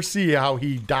 We never see how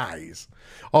he dies.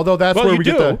 Although that's where we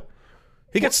get the...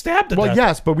 He gets stabbed to death. Well,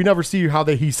 yes, but we never see how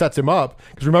he sets him up.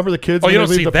 Because remember the kids when they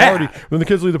leave the party. When the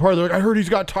kids leave the party, they're like, I heard he's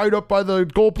got tied up by the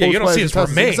goalpost. Yeah, you don't see his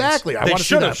remains. Exactly. They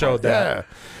should have showed that. Yeah.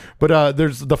 But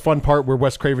there's the fun part where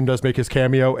Wes Craven does make his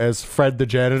cameo as Fred the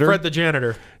janitor. Fred the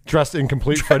janitor. Dressed in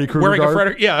complete Freddy Krueger Wearing garb, a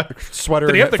Freddy, yeah. sweater.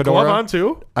 Did he have and the fedora. glove on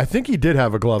too? I think he did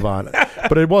have a glove on,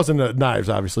 but it wasn't knives,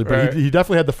 obviously. But Right. he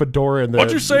definitely had the fedora and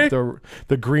What'd you say?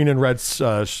 the green and red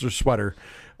sweater.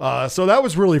 So that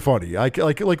was really funny.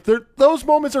 Those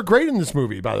moments are great in this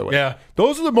movie, by the way. Yeah.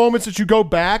 Those are the moments that you go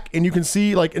back and you can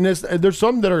see, like in this. There's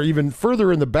some that are even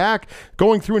further in the back,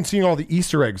 going through and seeing all the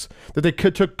Easter eggs that they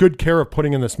took good care of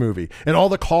putting in this movie, and all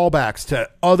the callbacks to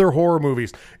other horror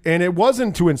movies. And it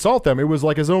wasn't to insult them; it was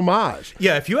like as homage.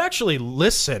 Yeah, if you actually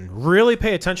listen, really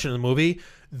pay attention to the movie,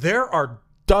 there are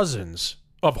dozens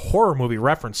of horror movie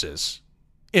references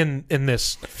in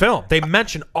this film. They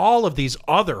mention all of these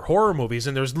other horror movies,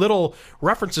 and there's little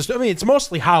references to, I mean, it's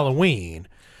mostly Halloween.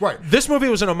 Right. This movie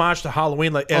was an homage to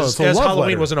Halloween, like it's as a love Halloween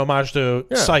letter. was an homage to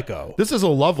Psycho. This is a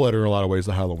love letter in a lot of ways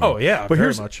to Halloween. Oh, yeah, but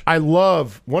very much. I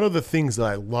love one of the things that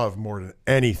I love more than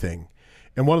anything,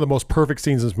 and one of the most perfect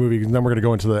scenes in this movie, and then we're going to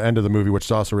go into the end of the movie, which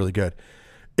is also really good,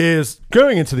 is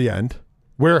going into the end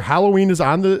where Halloween is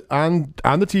on the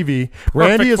TV.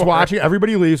 Randy is watching.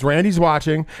 Everybody leaves. Randy's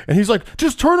watching, and he's like,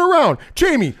 "Just turn around,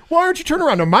 Jamie. Why aren't you turning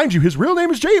around?" Now, mind you, his real name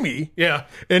is Jamie. Yeah.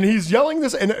 And he's yelling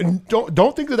this, and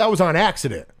don't think that was on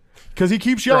accident, because he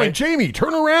keeps yelling, Right. "Jamie,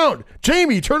 turn around!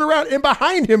 Jamie, turn around!" And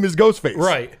behind him is Ghostface.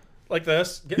 Right. Like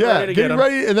this. Getting Yeah, ready to get getting him.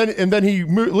 ready, and then he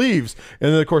leaves,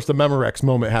 and then of course the Memorex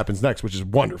moment happens next, which is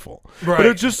wonderful. Right, But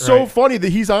it's just so right. funny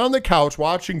that he's on the couch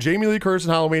watching Jamie Lee Curtis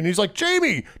in Halloween, and he's like,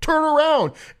 "Jamie, turn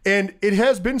around!" And it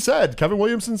has been said, Kevin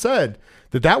Williamson said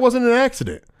that wasn't an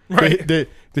accident. Right. That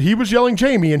he was yelling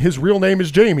Jamie, and his real name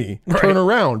is Jamie. Right. Turn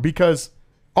around, because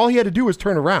all he had to do was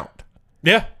turn around.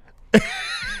 Yeah.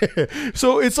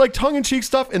 So it's like tongue-in-cheek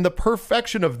stuff, and the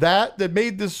perfection of that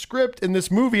made this script and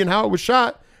this movie and how it was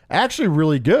shot actually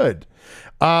really good.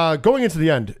 Going into the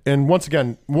end, and once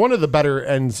again, one of the better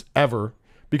ends ever,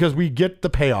 because we get the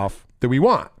payoff that we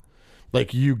want.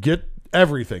 Like, you get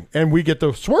everything, and we get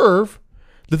the swerve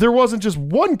that there wasn't just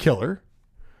one killer,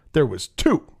 there was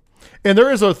two. And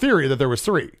there is a theory that there was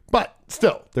three, but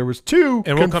still, there was two.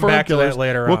 And we'll come confirmed back to that killers.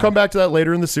 later We'll on. come back to that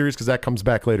later in the series, because that comes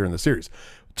back later in the series.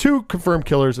 Two confirmed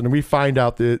killers, and we find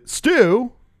out that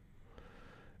Stu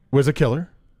was a killer.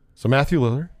 So Matthew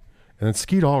Lillard, and then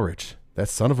Skeet Ulrich, that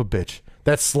son of a bitch,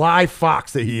 that sly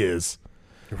fox that he is,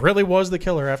 It really was the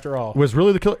killer after all. was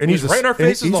really the killer. And He's right in our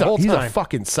faces he's the whole He's a time.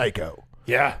 fucking psycho.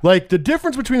 Yeah. Like, the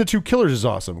difference between the two killers is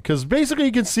awesome, because basically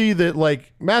you can see that,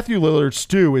 like, Matthew Lillard,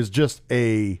 Stu, is just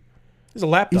He's a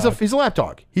lapdog. he's a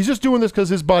lapdog. He's just doing this because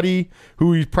his buddy,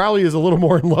 who he probably is a little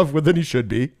more in love with than he should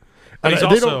be. But he's They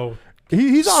also don't-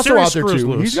 he's also serious out there screws too.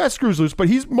 loose. He's got screws loose, but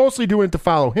he's mostly doing it to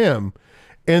follow him.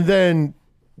 And then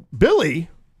Billy,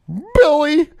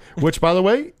 which by the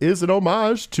way is an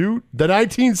homage to the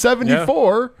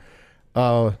 1974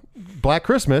 Black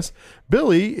Christmas.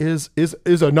 Billy is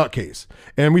a nutcase,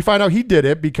 and we find out he did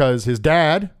it because his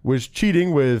dad was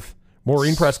cheating with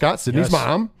Maureen Prescott, Sydney's Yes.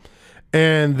 mom,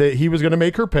 and that he was going to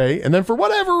make her pay. And then for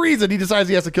whatever reason, he decides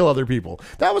he has to kill other people.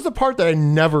 That was the part that I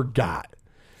never got.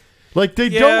 Like, they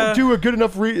Yeah. don't do a good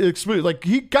enough like,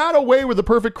 he got away with the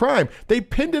perfect crime. They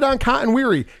pinned it on Cotton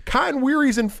Weary. Cotton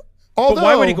Weary's in. Although, but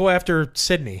why would he go after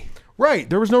Sydney? Right,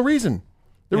 there was no reason.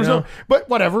 There was know? no. But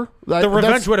whatever. The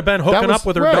revenge would have been hooking up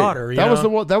with her daughter. That was know? the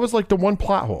one. That was like the one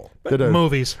plot hole.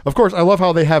 Movies. Of course, I love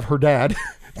how they have her dad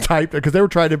typed, because they were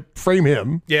trying to frame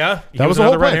him. Yeah. That was the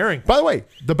whole another red plan. herring. By the way,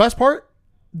 the best part,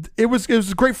 it was a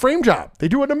great frame job. They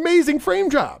do an amazing frame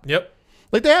job. Yep.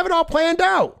 Like, they have it all planned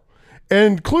out,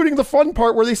 including the fun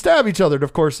part where they stab each other. And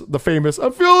of course, the famous, "I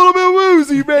feel a little bit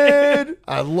woozy, man."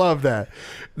 I love that.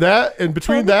 That, and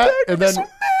between that and then,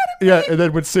 and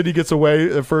then when Sydney gets away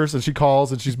at first and she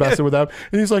calls and she's messing with them,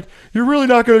 and he's like, "You're really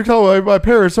not going to tell my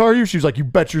parents, are you?" She's like, "You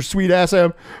bet your sweet ass I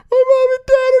am. My mom and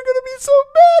dad are going to be so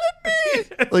mad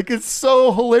at me." Like, it's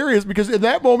so hilarious, because in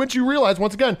that moment you realize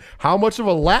once again how much of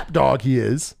a lapdog he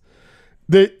is.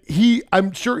 That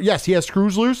I'm sure, yes, he has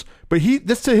screws loose, but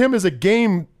this to him is a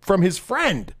game from his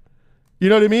friend. You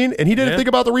know what I mean? And he didn't think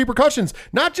about the repercussions,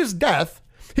 not just death.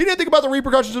 He didn't think about the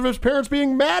repercussions of his parents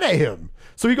being mad at him.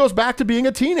 So he goes back to being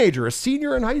a teenager, a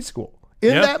senior in high school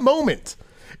in that moment.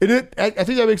 And I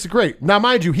think that makes it great. Now,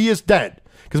 mind you, he is dead,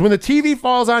 because when the TV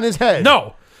falls on his head,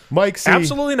 No. Mike C.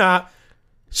 Absolutely not.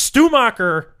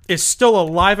 Stumacher is still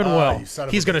alive and well. you son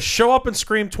of He's a going to show up in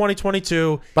Scream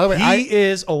 2022. By the way, he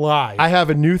is alive. I have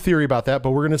a new theory about that,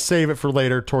 but we're going to save it for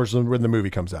later towards when the movie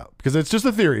comes out, because it's just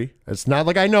a theory. It's not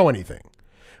like I know anything,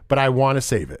 but I want to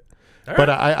save it. But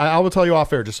I will tell you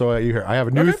off air, just so you hear. I have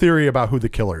a new theory about who the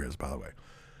killer is, by the way.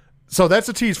 So that's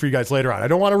a tease for you guys later on. I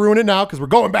don't want to ruin it now, because we're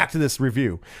going back to this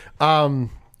review.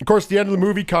 of course, the end of the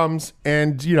movie comes,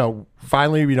 and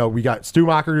finally, we got Stu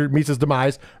Macher meets his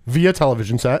demise via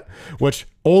television set, which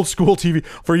old school TV.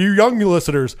 For you young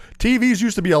listeners, TVs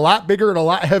used to be a lot bigger and a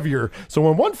lot heavier. So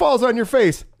when one falls on your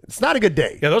face, it's not a good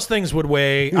day. Yeah, those things would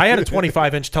weigh. I had a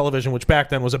 25-inch television, which back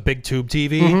then was a big tube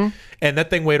TV, and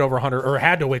that thing weighed over 100, or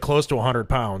had to weigh close to 100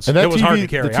 pounds. And it was hard to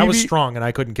carry. I was strong, and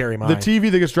I couldn't carry mine. The TV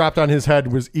that gets dropped on his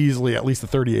head was easily at least a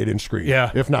 38-inch screen,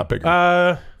 if not bigger.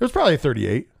 It was probably a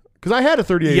 38. Because I had a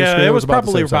 38-inch screen. Yeah, it was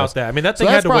probably about that. I mean, that thing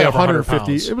had to weigh over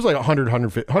 150. It was like 100,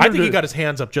 150. I think he got his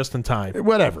hands up just in time.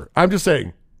 Whatever. I'm just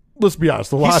saying, let's be honest.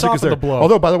 The logic is there. The blow.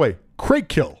 Although, by the way, great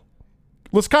kill.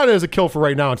 Let's count it as a kill for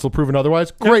right now until proven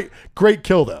otherwise. Great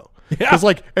kill, though. Because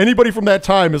anybody from that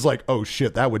time is like, oh,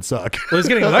 shit, that would suck. Well, he's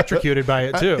getting electrocuted by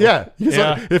it, too.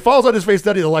 It falls on his face,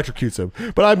 then it electrocutes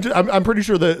him. But I'm pretty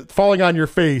sure that falling on your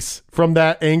face from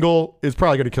that angle is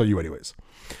probably going to kill you anyways.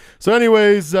 So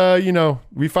anyways,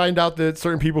 we find out that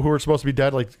certain people who are supposed to be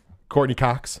dead, like Courtney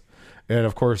Cox, and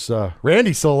of course,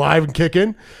 Randy's still alive and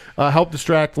kicking, helped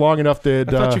distract long enough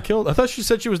that... I thought she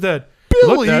said she was dead.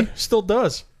 Billy... Dead. Still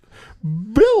does.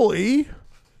 Billy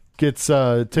gets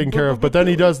taken care of, but then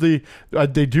he does they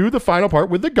do the final part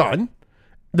with the gun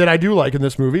that I do like in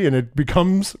this movie, and it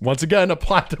becomes, once again, a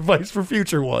plot device for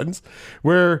future ones,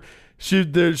 where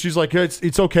she's like,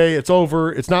 it's okay, it's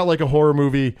over, it's not like a horror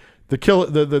movie.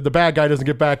 The bad guy doesn't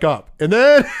get back up. And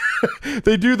then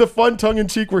they do the fun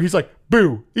tongue-in-cheek where he's like,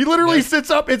 boo. He literally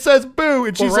sits up and says boo.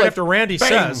 And she's right like, after Randy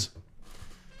bang.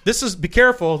 says, be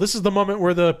careful. This is the moment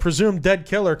where the presumed dead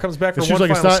killer comes back for and she's one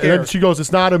like, final scare. And she goes,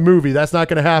 it's not a movie. That's not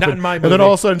going to happen. Not in my movie. And then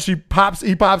all of a sudden he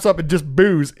pops up and just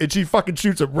boos. And she fucking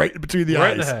shoots him right between the eyes.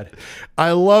 Right in the head.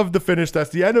 I love the finish. That's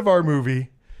the end of our movie.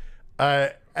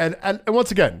 And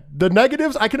once again, the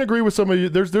negatives, I can agree with some of you.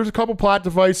 There's a couple plot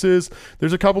devices.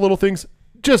 There's a couple little things.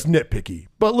 Just nitpicky.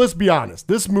 But let's be honest.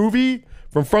 This movie,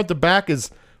 from front to back,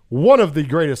 is one of the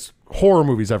greatest horror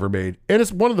movies ever made. And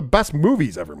it's one of the best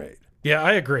movies ever made. Yeah,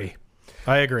 I agree.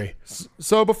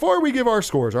 So before we give our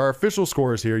scores, our official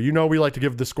scores here, we like to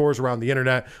give the scores around the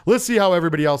internet. Let's see how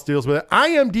everybody else deals with it.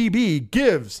 IMDb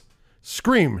gives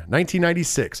Scream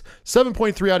 1996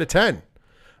 7.3 out of 10.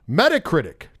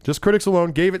 Metacritic, just critics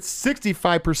alone, gave it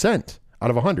 65% out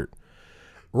of 100.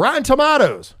 Rotten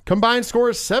Tomatoes, combined score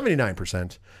is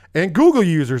 79%. And Google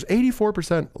users,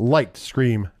 84% liked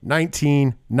Scream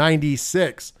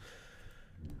 1996.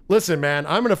 Listen, man,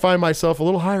 I'm going to find myself a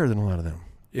little higher than a lot of them.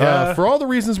 Yeah. For all the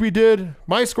reasons we did,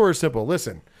 my score is simple.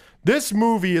 Listen, this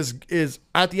movie is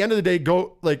at the end of the day,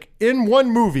 in one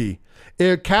movie,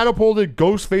 it catapulted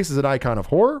Ghostface as an icon of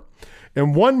horror.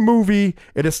 In one movie,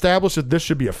 it established that this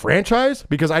should be a franchise,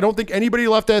 because I don't think anybody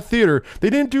left that theater. They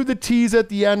didn't do the tease at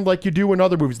the end like you do in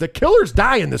other movies. The killers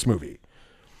die in this movie.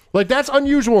 Like, that's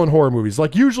unusual in horror movies.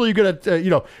 Like, usually you get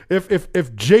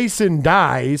if Jason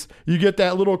dies, you get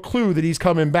that little clue that he's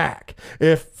coming back.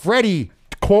 If Freddy,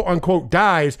 quote unquote,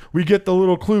 dies, we get the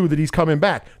little clue that he's coming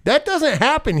back. That doesn't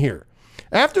happen here.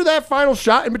 After that final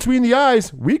shot in between the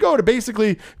eyes, we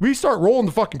start rolling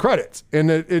the fucking credits. And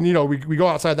we go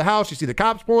outside the house, you see the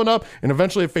cops pulling up, and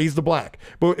eventually it fades to black.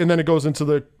 And then it goes into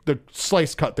the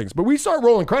slice cut things. But we start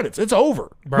rolling credits. It's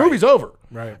over. Right. Movie's over.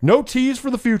 Right. No tease for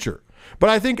the future. But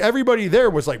I think everybody there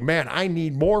was like, man, I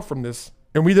need more from this.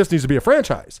 And this needs to be a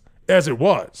franchise, as it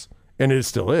was. And it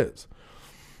still is.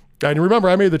 And remember,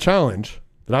 I made the challenge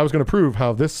that I was going to prove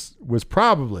how this was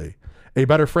probably a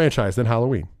better franchise than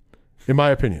Halloween, in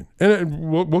my opinion.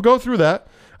 And we'll go through that.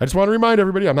 I just want to remind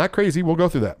everybody, I'm not crazy. We'll go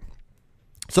through that.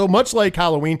 So much like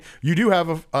Halloween, you do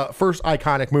have a first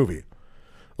iconic movie.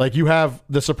 Like, you have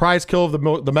the surprise kill of the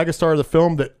megastar of the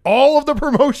film that all of the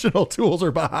promotional tools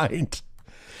are behind.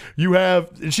 You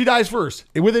have, she dies first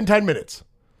within 10 minutes.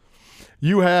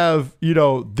 You have,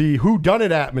 the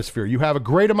whodunit atmosphere. You have a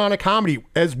great amount of comedy,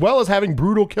 as well as having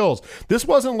brutal kills. This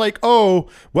wasn't like,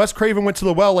 Wes Craven went to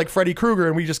the well like Freddy Krueger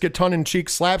and we just get tongue-in-cheek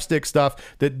slapstick stuff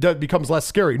that becomes less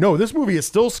scary. No, this movie is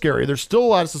still scary. There's still a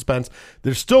lot of suspense.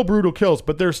 There's still brutal kills,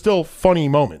 but there's still funny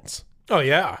moments. Oh,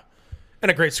 yeah. And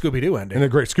a great Scooby-Doo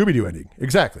ending.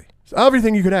 Exactly. It's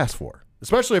everything you could ask for.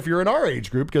 Especially if you're in our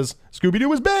age group, because Scooby-Doo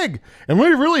was big. And we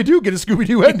really do get a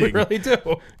Scooby-Doo ending. We really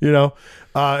do.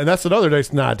 And that's another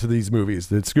nice nod to these movies,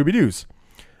 the Scooby-Doos.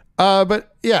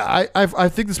 But yeah, I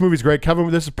think this movie's great.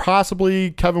 This is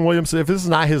possibly Kevin Williams. If this is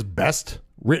not his best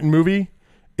written movie,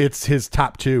 it's his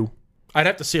top two. I'd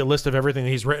have to see a list of everything that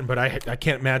he's written, but I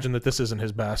can't imagine that this isn't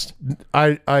his best.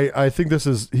 I think this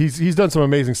is he's done some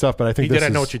amazing stuff, but I think I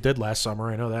Know What You Did last summer.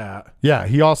 I know that. Yeah,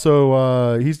 he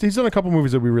also he's done a couple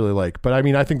movies that we really like, but I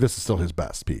mean, I think this is still his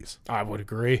best piece. I would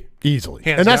agree easily,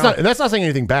 Hands and that's down. not saying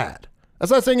anything bad.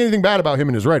 That's not saying anything bad about him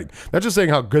and his writing. That's just saying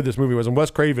how good this movie was. And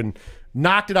Wes Craven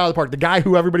knocked it out of the park. The guy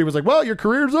who everybody was like, well, your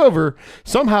career's over,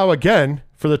 somehow, again,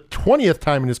 for the 20th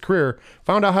time in his career,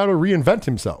 found out how to reinvent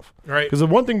himself. Right. Because the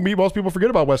one thing most people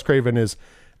forget about Wes Craven is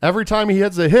every time he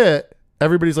hits a hit,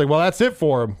 everybody's like, well, that's it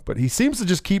for him. But he seems to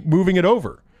just keep moving it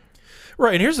over.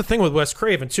 Right. And here's the thing with Wes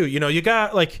Craven, too. You know, you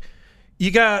got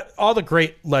all the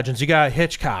great legends. You got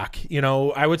Hitchcock. You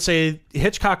know, I would say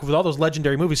Hitchcock, with all those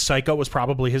legendary movies, Psycho was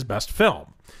probably his best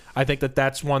film. I think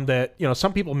that's one that, you know,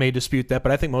 some people may dispute that,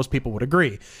 but I think most people would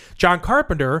agree. John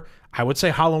Carpenter, I would say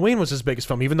Halloween was his biggest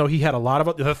film, even though he had a lot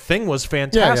of The Thing was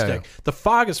fantastic. Yeah. The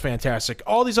Fog is fantastic.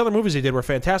 All these other movies he did were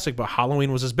fantastic, but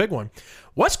Halloween was his big one.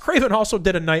 Wes Craven also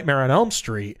did A Nightmare on Elm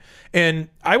Street, and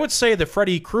I would say that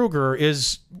Freddy Krueger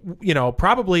is, you know,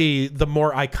 probably the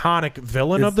more iconic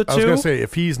villain of the two. I was going to say,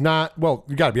 if he's not, well,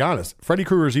 you got to be honest. Freddy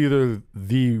Krueger is either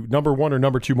the number one or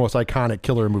number two most iconic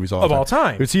killer in movies of all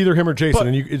time. It's either him or Jason,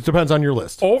 and it depends on your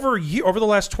list. Over the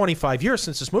last 25 years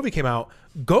since this movie came out,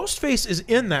 Ghostface is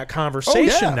in that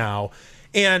conversation now.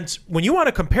 And when you want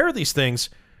to compare these things,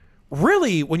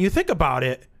 really, when you think about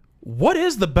it, what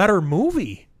is the better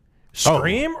movie?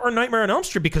 Scream or Nightmare on Elm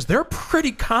Street? Because they're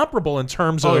pretty comparable in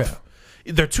terms of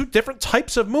they're two different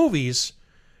types of movies,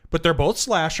 but they're both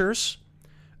slashers.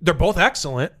 They're both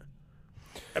excellent.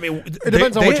 I mean, it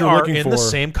depends on what you're looking for. In the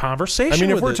same conversation. I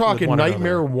mean, if we're talking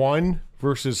Nightmare 1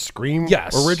 versus Scream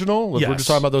original, if we're just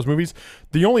talking about those movies,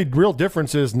 the only real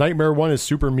difference is Nightmare 1 is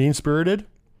super mean-spirited.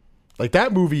 Like,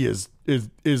 that movie is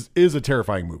a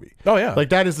terrifying movie. Oh, yeah. Like,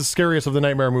 that is the scariest of the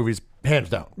Nightmare movies, hands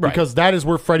down. Right. Because that is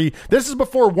where Freddy, this is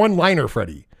before one-liner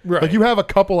Freddy. Right. Like, you have a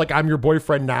couple like I'm Your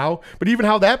Boyfriend Now, but even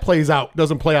how that plays out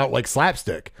doesn't play out like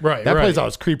slapstick. Right. That plays out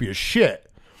as creepy as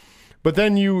shit. But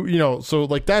then you know, so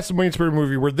like that's the mean-spirited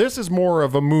movie, where this is more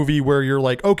of a movie where you're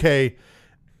like, okay,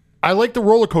 I like the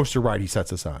roller coaster ride he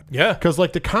sets us on. Yeah. Because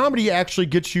like the comedy actually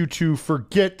gets you to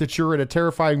forget that you're in a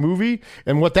terrifying movie.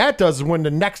 And what that does is when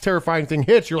the next terrifying thing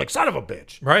hits, you're like, son of a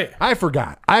bitch. Right. I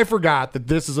forgot that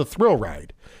this is a thrill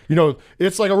ride. You know,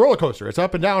 it's like a roller coaster. It's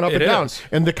up and down, up and down.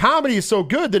 And the comedy is so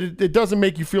good that it doesn't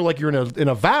make you feel like you're in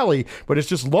a valley, but it's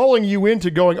just lulling you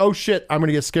into going, oh shit, I'm going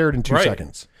to get scared in 2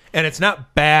 seconds. And it's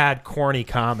not bad, corny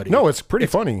comedy. No, it's pretty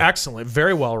funny. Excellent.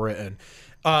 Very well written.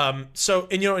 So,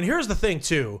 and you know, and here's the thing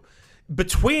too.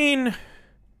 Between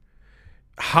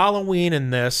Halloween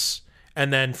and this,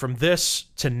 and then from this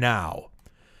to now,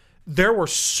 there were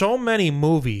so many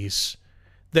movies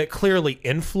that clearly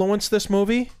influenced this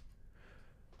movie.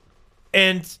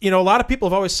 And, you know, a lot of people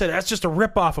have always said that's just a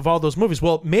ripoff of all those movies.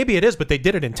 Well, maybe it is, but they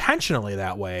did it intentionally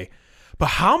that way. But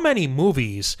how many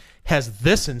movies has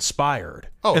this inspired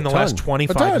in the last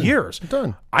 25 years? A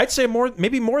ton. I'd say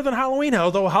maybe more than Halloween,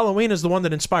 although Halloween is the one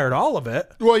that inspired all of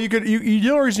it. Well, the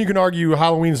only reason you can argue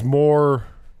Halloween's more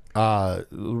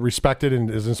respected and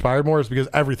is inspired more is because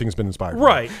everything's been inspired.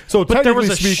 Right. So but there was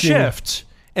a shift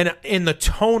in the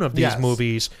tone of these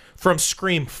movies from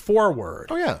Scream forward.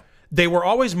 Oh, yeah. They were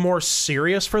always more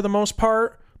serious for the most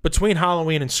part between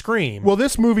Halloween and Scream. Well,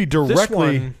 this movie directly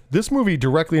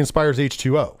inspires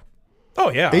H2O. Oh,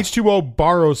 yeah. H2O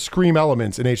borrows Scream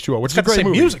elements in H2O, which is a great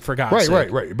movie. Music, for God's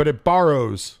sake. Right. But it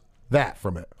borrows that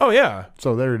from it. Oh, yeah.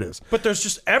 So there it is. But there's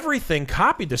just everything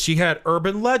copied this. You had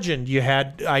Urban Legend. You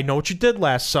had I Know What You Did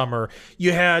Last Summer.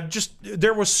 You had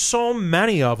there was so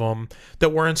many of them that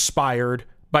were inspired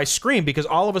by Scream, because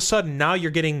all of a sudden now you're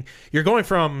going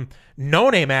from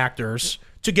no-name actors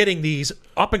to getting these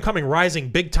up-and-coming, rising,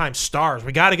 big-time stars.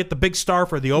 We got to get the big star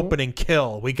for the opening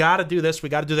kill. We got to do this. We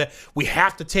got to do that. We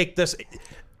have to take this.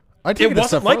 It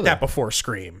wasn't like that before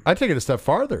Scream. I take it a step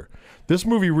farther. This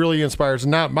movie really inspires,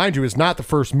 and not, mind you, is not the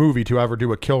first movie to ever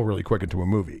do a kill really quick into a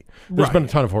movie. There's been a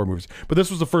ton of horror movies, but this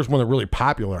was the first one that really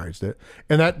popularized it,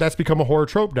 and that's become a horror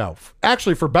trope now.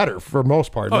 Actually, for better, for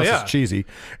most part, unless it's cheesy.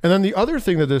 And then the other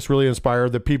thing that this really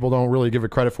inspired that people don't really give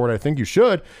it credit for, and I think you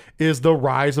should, is the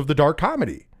rise of the dark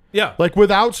comedy. Yeah. Like,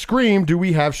 without Scream, do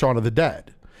we have Shaun of the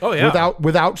Dead? Oh, yeah.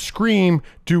 Without Scream,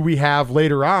 do we have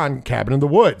later on Cabin in the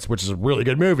Woods, which is a really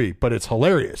good movie, but it's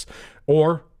hilarious.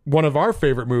 Or one of our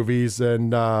favorite movies,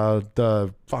 and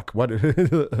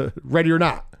Ready or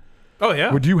Not. Oh,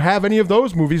 yeah. Would you have any of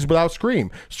those movies without Scream?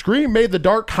 Scream made the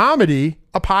dark comedy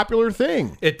a popular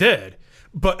thing. It did.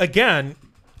 But again,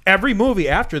 every movie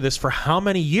after this for how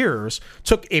many years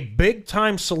took a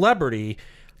big-time celebrity,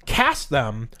 cast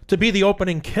them to be the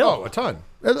opening kill. Oh, a ton.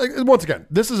 Once again,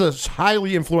 this is a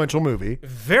highly influential movie.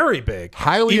 Very big.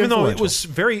 Even though it was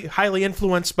very highly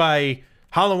influenced by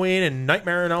Halloween and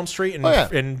Nightmare on Elm Street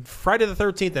and Friday the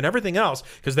 13th and everything else,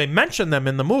 because they mention them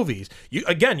in the movies. You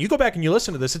go back and you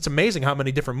listen to this, it's amazing how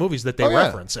many different movies that they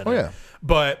reference in it.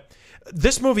 But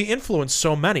this movie influenced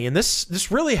so many, and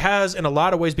this really has, in a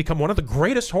lot of ways, become one of the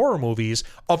greatest horror movies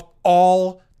of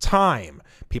all time.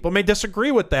 People may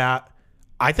disagree with that.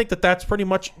 I think that that's pretty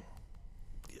much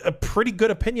a pretty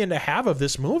good opinion to have of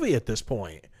this movie at this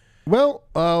point.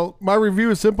 Well, my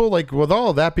review is simple. Like, with all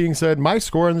of that being said, my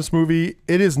score in this movie,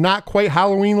 it is not quite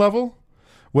Halloween level,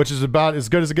 which is about as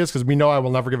good as it gets, because we know I will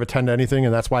never give a 10 to anything,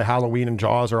 and that's why Halloween and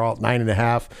Jaws are all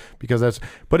 9.5,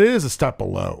 but it is a step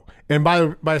below. And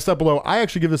by a step below, I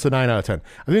actually give this a 9 out of 10.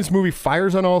 I think this movie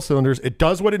fires on all cylinders. It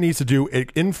does what it needs to do.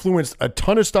 It influenced a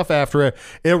ton of stuff after it.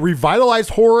 It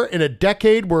revitalized horror in a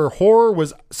decade where horror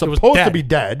was supposed to be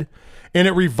dead, and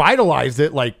it revitalized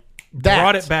it like that.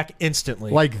 Brought it back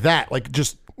instantly. Like that. Like,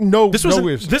 just no. This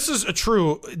is a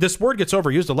true. This word gets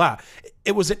overused a lot.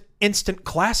 It was an instant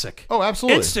classic. Oh,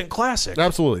 absolutely. Instant classic.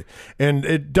 Absolutely. And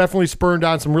it definitely spurned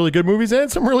on some really good movies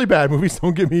and some really bad movies.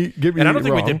 Don't get me And I don't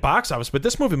think wrong. we did box office, but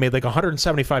this movie made like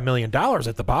 $175 million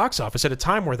at the box office at a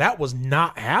time where that was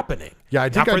not happening. Yeah, I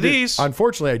think not for did. These.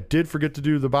 Unfortunately, I did forget to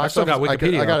do the box I still office. got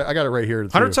Wikipedia. I got it right here.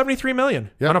 $173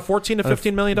 million on a $14 to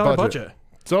 $15 million budget.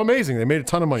 So amazing. They made a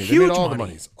ton of money. Huge they made all money. the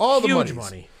monies. All the Huge monies.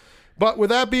 money. But with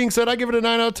that being said, I give it a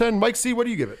 9 out of 10. Mike C., what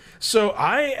do you give it? So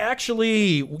I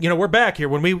actually, we're back here.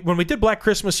 When we did Black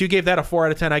Christmas, you gave that a 4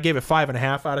 out of 10. I gave it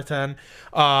 5.5 out of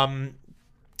 10.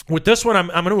 With this one, I'm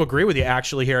going to agree with you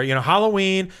actually here.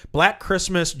 Halloween, Black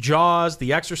Christmas, Jaws,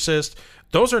 The Exorcist,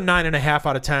 those are 9.5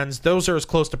 out of 10s. Those are as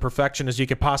close to perfection as you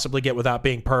could possibly get without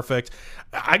being perfect.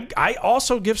 I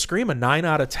also give Scream a 9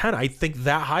 out of 10. I think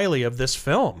that highly of this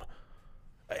film.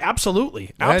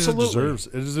 Absolutely. Absolutely.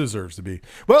 It deserves to be.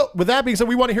 Well, with that being said,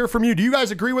 we want to hear from you. Do you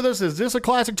guys agree with us? Is this a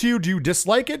classic to you? Do you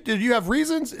dislike it? Did you have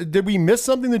reasons? Did we miss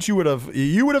something that you would have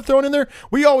thrown in there?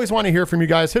 We always want to hear from you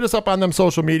guys. Hit us up on them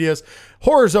social medias.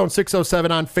 Horror Zone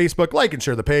 607 on Facebook. Like and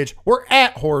share the page. We're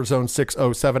at Horror Zone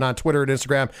 607 on Twitter and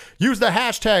Instagram. Use the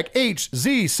hashtag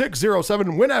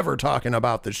HZ607 whenever talking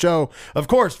about the show. Of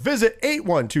course, visit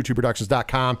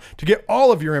 8122productions.com to get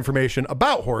all of your information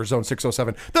about Horror Zone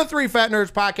 607, the Three Fat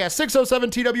Nerds podcast, 607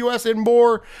 TWS, and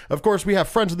more. Of course, we have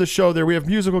friends of the show there. We have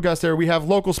musical guests there. We have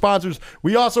local sponsors.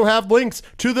 We also have links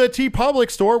to the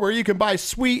TeePublic store where you can buy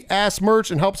sweet ass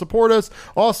merch and help support us.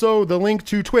 Also, the link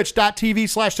to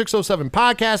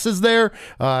twitch.tv/607podcast is there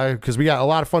because we got a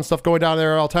lot of fun stuff going down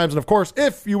there at all times. And of course,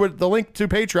 the link to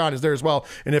Patreon is there as well.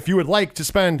 And if you would like to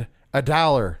spend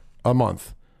 $1 a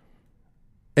month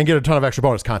and get a ton of extra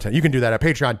bonus content, you can do that at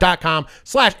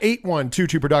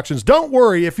patreon.com/8122productions. Don't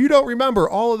worry, if you don't remember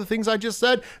all of the things I just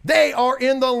said, they are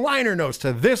in the liner notes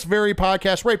to this very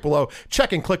podcast right below.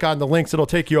 Check and click on the links. It'll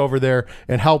take you over there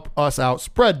and help us out.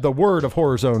 Spread the word of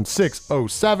Horror Zone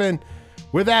 607.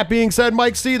 With that being said,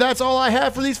 Mike C., that's all I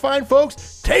have for these fine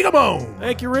folks. Take them home.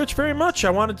 Thank you, Rich, very much. I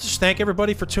wanted to just thank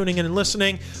everybody for tuning in and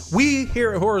listening. We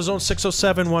here at Horror Zone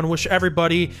 607 want to wish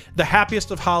everybody the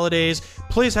happiest of holidays.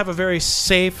 Please have a very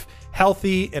safe,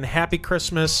 healthy, and happy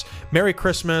Christmas. Merry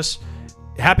Christmas.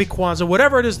 Happy Kwanzaa.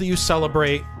 Whatever it is that you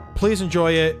celebrate, please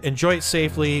enjoy it. Enjoy it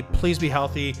safely. Please be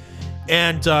healthy.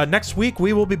 And next week,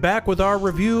 we will be back with our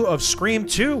review of Scream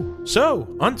 2. So,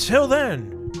 until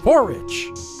then, for Rich,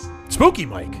 Spooky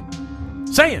Mike,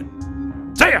 saying,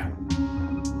 see ya!